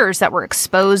volunteers that were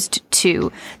exposed to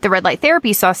the red light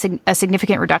therapy saw a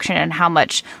significant reduction in how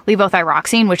much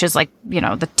levothyroxine, which is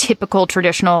the typical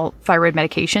traditional thyroid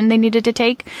medication they needed to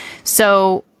take.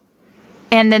 So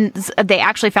And then they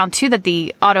actually found too that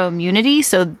the autoimmunity,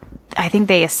 so I think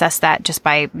they assessed that just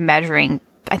by measuring,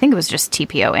 I think it was just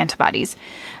TPO antibodies,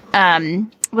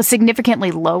 was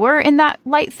significantly lower in that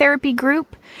light therapy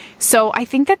group. So I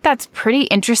think that that's pretty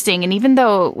interesting. And even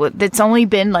though it's only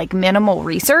been like minimal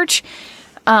research,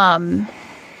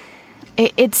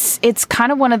 it's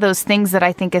kind of one of those things that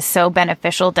I think is so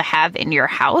beneficial to have in your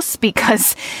house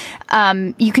because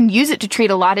you can use it to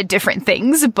treat a lot of different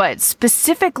things, but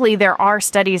specifically there are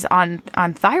studies on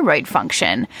thyroid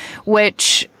function,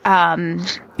 which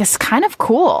is kind of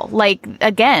cool. Like,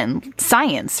 again,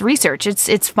 science, research.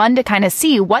 It's fun to kind of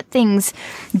see what things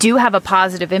do have a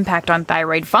positive impact on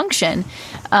thyroid function.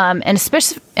 And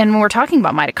especially, and when we're talking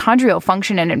about mitochondrial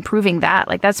function and improving that,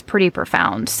 like that's pretty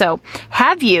profound. So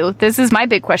this is my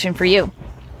big question for you.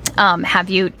 Have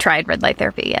you tried red light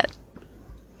therapy yet?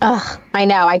 I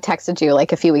know. I texted you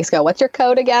like a few weeks ago. What's your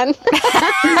code again?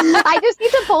 I just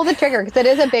need to pull the trigger because it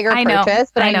is a bigger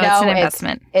purchase, but I know it's an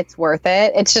investment. It's worth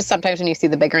it. It's just sometimes when you see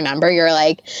the bigger number, you're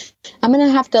like, I'm going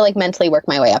to have to like mentally work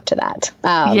my way up to that.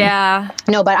 No,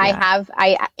 but yeah.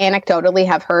 I anecdotally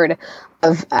have heard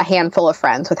of a handful of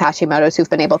friends with Hashimoto's who've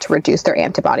been able to reduce their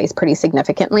antibodies pretty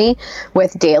significantly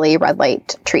with daily red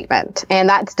light treatment. And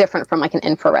that's different from like an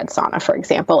infrared sauna, for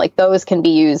example. Like those can be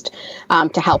used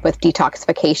to help with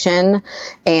detoxification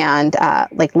and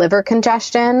like liver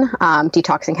congestion,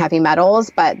 detoxing heavy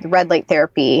metals. But red light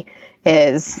therapy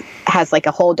has like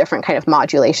a whole different kind of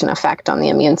modulation effect on the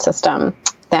immune system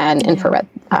than infrared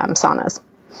saunas.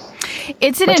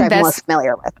 It's an investment. I'm most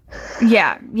familiar with.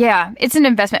 Yeah. It's an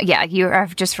investment. Yeah,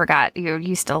 I've just forgot. You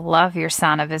used to love your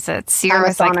sauna visits. You're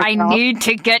always like, I need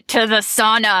to get to the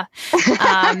sauna.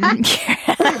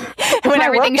 When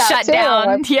everything shut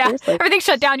down. Yeah, everything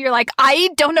shut down. You're like, I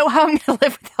don't know how I'm going to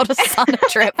live without a sauna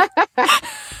trip.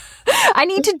 I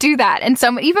need to do that. And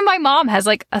so even my mom has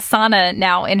like a sauna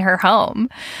now in her home.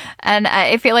 And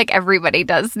I feel like everybody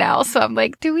does now. So I'm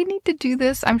like, do we need to do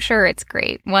this? I'm sure it's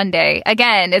great one day.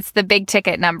 Again, it's the big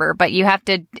ticket number, but you have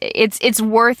to, it's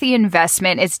worth the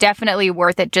investment. It's definitely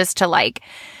worth it just to like,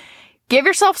 give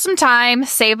yourself some time,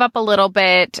 save up a little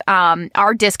bit.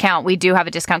 Our discount, we do have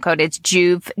a discount code. It's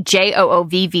Joovv,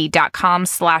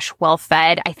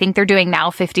 JOOVV.com/wellfed. I think they're doing now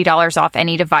 $50 off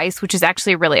any device, which is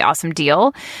actually a really awesome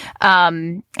deal.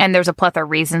 And there's a plethora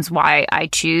of reasons why I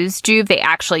choose Joovv. They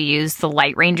actually use the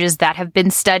light ranges that have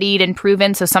been studied and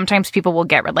proven. So sometimes people will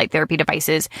get red light therapy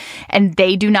devices and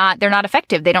they're not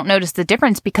effective. They don't notice the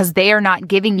difference because they are not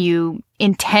giving you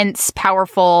intense,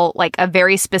 powerful, like a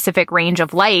very specific range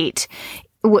of light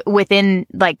within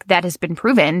like that has been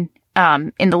proven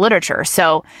in the literature.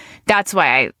 So that's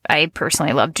why I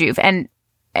personally love Joovv. And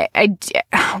I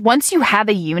once you have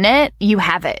a unit, you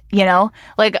have it, you know,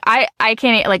 like I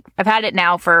can't, like I've had it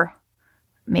now for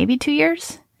maybe 2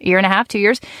 years, a year and a half, 2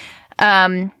 years.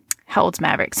 How old's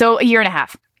Maverick? So a year and a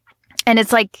half. And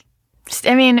it's like,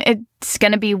 I mean, it's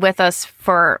going to be with us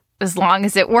for as long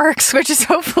as it works, which is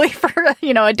hopefully for,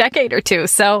 a decade or two.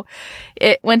 So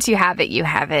once you have it, you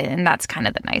have it. And that's kind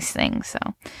of the nice thing. So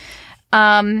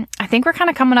I think we're kind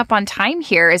of coming up on time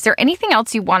here. Is there anything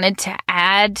else you wanted to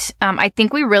add? I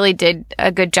think we really did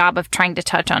a good job of trying to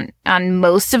touch on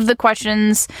most of the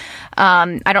questions.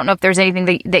 I don't know if there's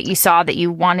anything that you saw that you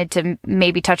wanted to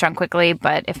maybe touch on quickly,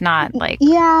 but if not, like...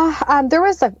 Yeah, there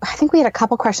was I think we had a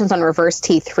couple questions on reverse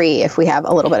T3 if we have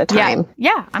a little bit of time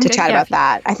to chat about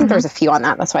that. I think there's a few on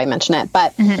that. That's why I mentioned it.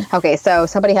 But okay, so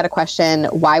somebody had a question,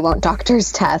 why won't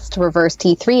doctors test reverse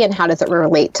T3 and how does it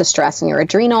relate to stress in your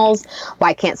adrenals?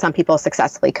 Why can't some people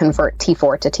successfully convert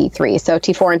T4 to T3? So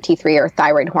T4 and T3 are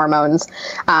thyroid hormones.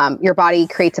 Your body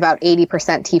creates about 80%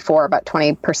 T4, about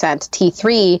 20%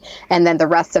 T3, and then the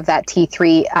rest of that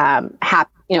T3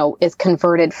 is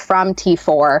converted from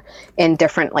T4 in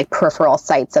different like peripheral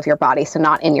sites of your body. So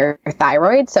not in your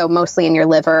thyroid. So mostly in your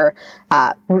liver.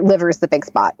 Liver is the big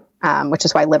spot, which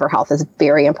is why liver health is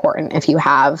very important if you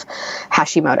have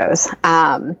Hashimoto's.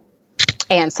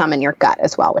 And some in your gut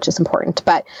as well, which is important.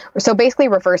 But so basically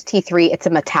reverse T3, it's a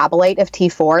metabolite of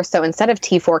T4. So instead of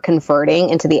T4 converting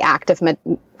into the active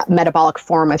metabolic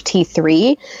form of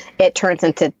T3, it turns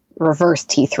into reverse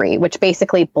T3, which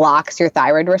basically blocks your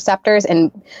thyroid receptors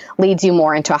and leads you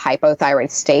more into a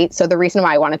hypothyroid state. So the reason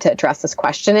why I wanted to address this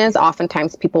question is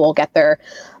oftentimes people will get their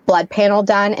blood panel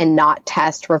done and not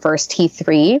test reverse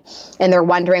T3. And they're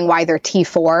wondering why their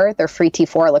T4, their free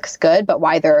T4 looks good, but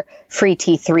why their free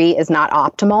T3 is not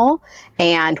optimal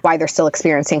and why they're still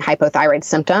experiencing hypothyroid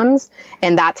symptoms.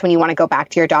 And that's when you want to go back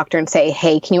to your doctor and say,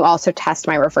 hey, can you also test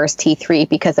my reverse T3?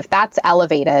 Because if that's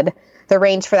elevated, the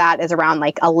range for that is around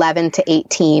like 11 to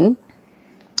 18.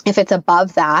 If it's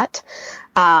above that,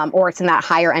 or it's in that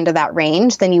higher end of that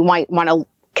range, then you might want to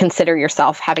consider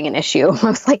yourself having an issue,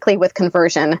 most likely with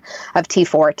conversion of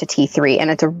T4 to T3.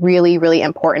 And it's a really, really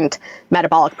important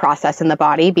metabolic process in the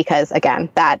body because, again,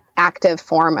 that active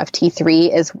form of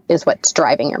T3 is what's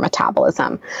driving your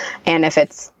metabolism. And if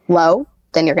it's low,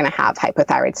 then you're going to have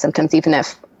hypothyroid symptoms, even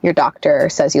if your doctor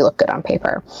says you look good on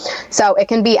paper. So it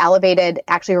can be elevated.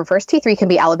 Actually, reverse T3 can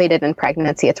be elevated in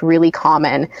pregnancy. It's really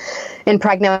common in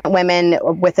pregnant women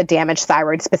with a damaged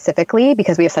thyroid specifically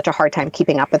because we have such a hard time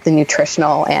keeping up with the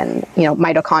nutritional and,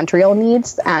 mitochondrial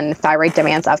needs and thyroid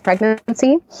demands of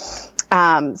pregnancy.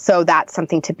 So that's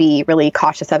something to be really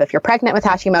cautious of. If you're pregnant with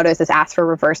Hashimoto's, is ask for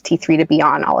reverse T3 to be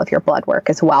on all of your blood work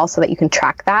as well so that you can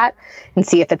track that and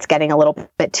see if it's getting a little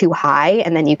bit too high.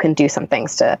 And then you can do some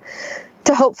things to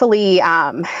hopefully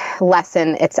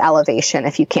lessen its elevation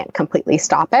if you can't completely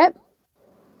stop it.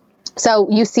 So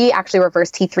you see actually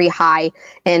reverse T3 high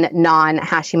in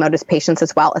non-Hashimoto's patients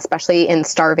as well, especially in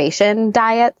starvation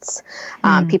diets,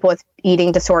 people with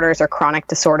eating disorders or chronic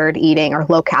disordered eating or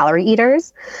low-calorie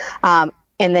eaters. And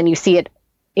then you see it,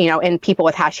 in people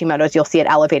with Hashimoto's, you'll see it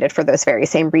elevated for those very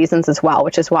same reasons as well,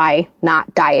 which is why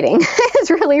not dieting is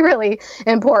really, really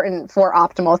important for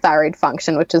optimal thyroid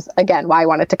function, which is, again, why I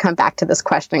wanted to come back to this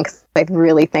question because I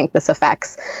really think this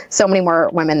affects so many more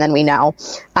women than we know.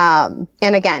 And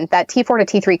again, that T4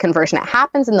 to T3 conversion, it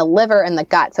happens in the liver and the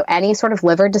gut. So any sort of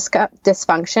liver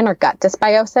dysfunction or gut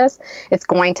dysbiosis, it's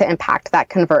going to impact that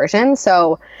conversion.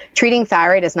 So treating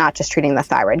thyroid is not just treating the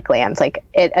thyroid glands. Like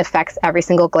it affects every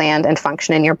single gland and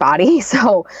function in your body.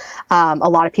 So a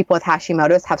lot of people with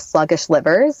Hashimoto's have sluggish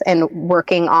livers, and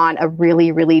working on a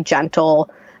really, really gentle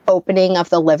opening of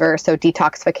the liver, so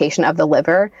detoxification of the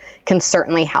liver, can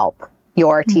certainly help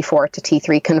your T4 to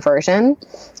T3 conversion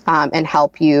and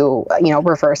help you,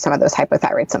 reverse some of those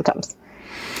hypothyroid symptoms.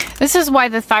 This is why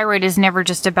the thyroid is never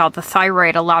just about the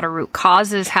thyroid. A lot of root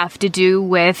causes have to do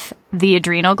with the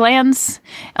adrenal glands.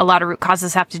 A lot of root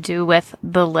causes have to do with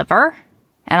the liver.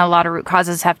 And a lot of root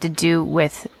causes have to do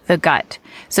with the gut.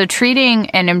 So treating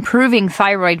and improving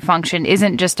thyroid function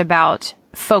isn't just about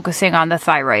focusing on the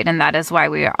thyroid. And that is why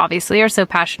we obviously are so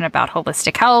passionate about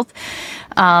holistic health.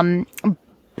 And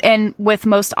with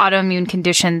most autoimmune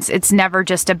conditions, it's never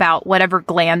just about whatever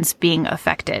glands being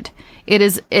affected.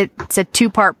 It's a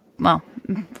two-part, I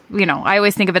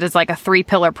always think of it as like a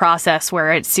 3-pillar process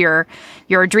where it's your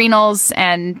adrenals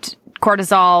and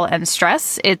cortisol and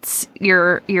stress. It's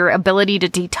your ability to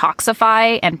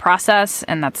detoxify and process,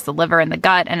 and that's the liver and the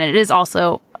gut. And it is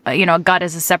also, gut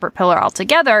is a separate pillar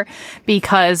altogether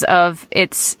because of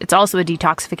it's also a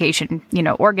detoxification,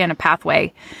 organ, a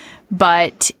pathway.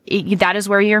 But that is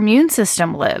where your immune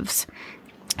system lives.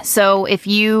 So if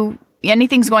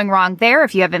anything's going wrong there,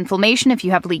 if you have inflammation, if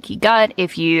you have leaky gut,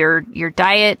 if your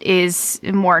diet is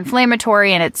more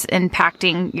inflammatory and it's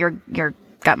impacting your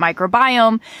gut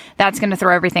microbiome, that's going to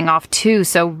throw everything off too.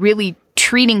 So really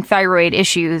treating thyroid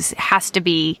issues has to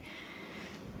be,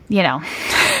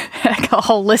 like a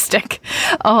holistic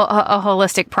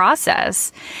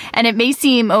process. And it may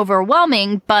seem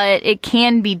overwhelming, but it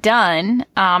can be done.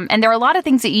 And there are a lot of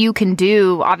things that you can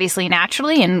do, obviously,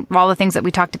 naturally, and all the things that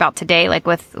we talked about today, like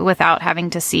without having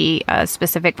to see a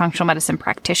specific functional medicine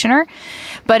practitioner.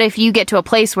 But if you get to a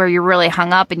place where you're really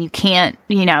hung up and you can't,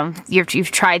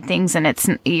 you've tried things and it's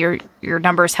your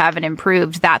numbers haven't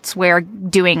improved, that's where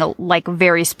doing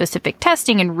very specific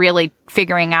testing and really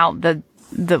figuring out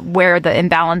where the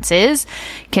imbalance is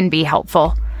can be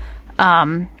helpful.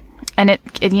 And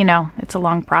it's a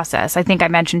long process. I think I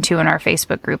mentioned too in our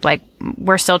Facebook group,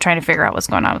 we're still trying to figure out what's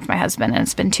going on with my husband, and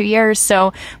it's been 2 years.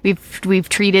 So we've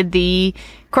treated the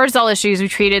cortisol issues, we've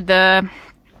treated the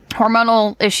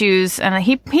hormonal issues, and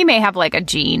he may have a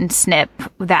gene SNP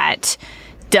that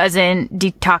doesn't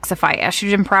detoxify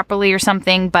estrogen properly or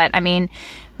something. But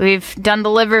we've done the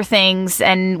liver things,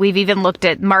 and we've even looked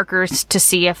at markers to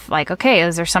see if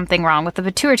is there something wrong with the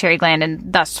pituitary gland?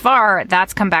 And thus far,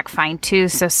 that's come back fine too.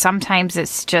 So sometimes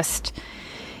it's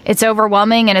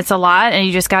overwhelming and it's a lot, and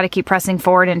you just got to keep pressing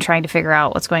forward and trying to figure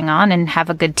out what's going on and have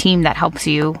a good team that helps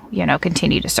you,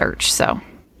 continue to search. So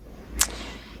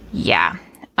yeah.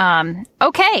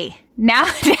 Okay. Now,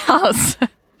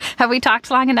 have we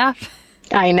talked long enough?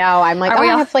 I know. I'm I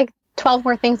have 12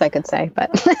 more things I could say, but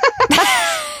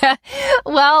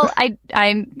well,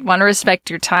 I want to respect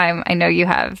your time. I know you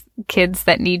have kids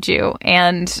that need you,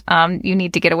 and you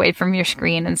need to get away from your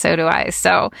screen, and so do I.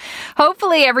 So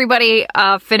hopefully everybody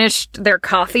finished their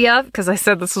coffee up, because I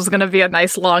said this was going to be a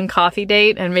nice long coffee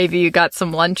date, and maybe you got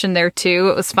some lunch in there too.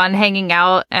 It was fun hanging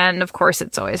out, and of course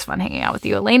it's always fun hanging out with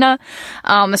you, Elena,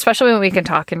 especially when we can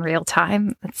talk in real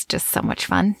time. It's just so much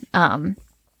fun.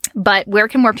 But where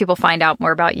can more people find out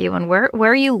more about you, and where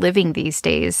are you living these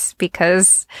days?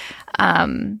 Because,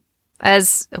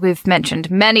 as we've mentioned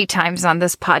many times on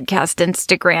this podcast,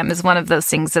 Instagram is one of those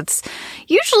things that's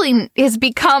usually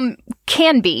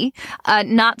can be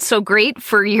not so great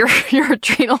for your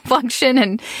adrenal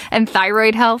function and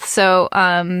thyroid health. So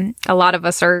a lot of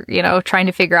us are, trying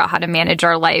to figure out how to manage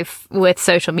our life with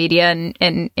social media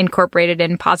and incorporate it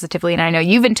in positively. And I know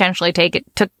you've intentionally taken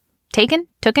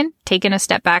a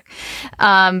step back.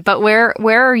 But where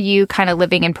are you kind of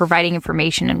living and providing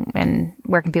information, and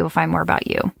where can people find more about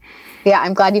you? Yeah,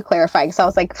 I'm glad you clarified, because I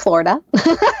was like, Florida.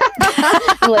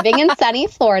 I'm living in sunny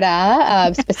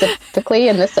Florida, specifically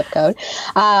in this zip code.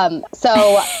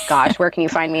 So, gosh, where can you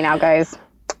find me now, guys?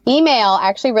 Email. I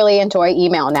actually really enjoy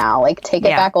email now. Like, take it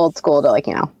back old school to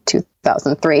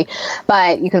 2003.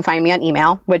 But you can find me on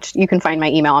email, which you can find my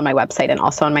email on my website and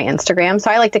also on my Instagram. So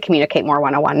I like to communicate more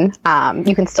one-on-one.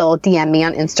 You can still DM me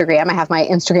on Instagram. I have my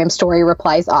Instagram story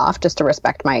replies off just to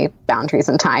respect my boundaries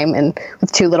and time. And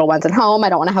with 2 little ones at home, I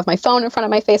don't want to have my phone in front of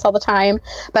my face all the time.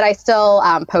 But I still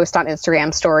post on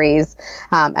Instagram stories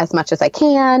as much as I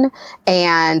can,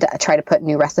 and try to put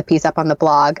new recipes up on the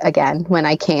blog again when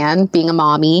I can. Being a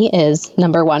mommy is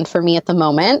number one for me at the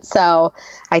moment. So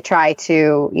I try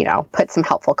to, put some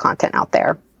helpful content out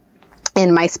there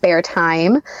in my spare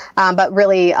time. But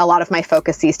really, a lot of my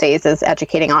focus these days is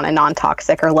educating on a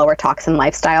non-toxic or lower toxin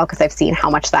lifestyle, because I've seen how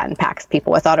much that impacts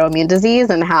people with autoimmune disease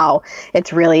and how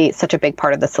it's really such a big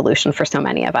part of the solution for so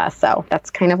many of us. So that's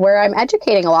kind of where I'm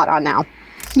educating a lot on now.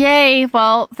 Yay.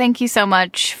 Well, thank you so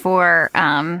much for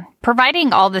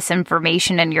providing all this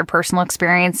information and your personal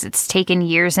experience. It's taken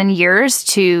years and years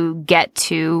to get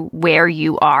to where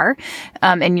you are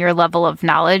in your level of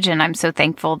knowledge. And I'm so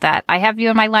thankful that I have you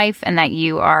in my life, and that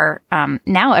you are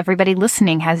now everybody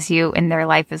listening has you in their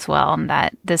life as well. And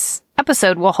that this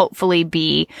episode will hopefully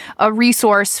be a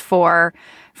resource for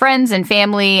friends and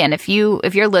family. And if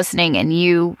you're listening and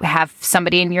you have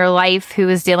somebody in your life who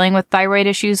is dealing with thyroid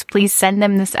issues, please send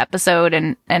them this episode,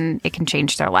 and it can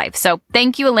change their life. So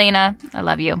thank you, Elena. I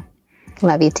love you.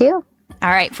 Love you too. All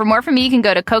right. For more from me, you can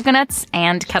go to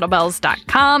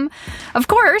coconutsandkettlebells.com. Of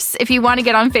course, if you want to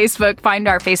get on Facebook, find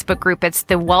our Facebook group. It's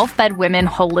the Well-Fed Women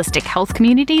Holistic Health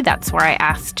Community. That's where I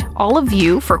asked all of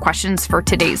you for questions for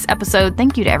today's episode.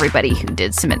 Thank you to everybody who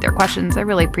did submit their questions. I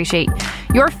really appreciate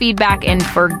your feedback and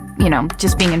for,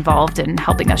 just being involved in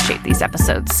helping us shape these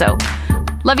episodes. So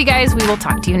love you guys. We will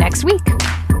talk to you next week.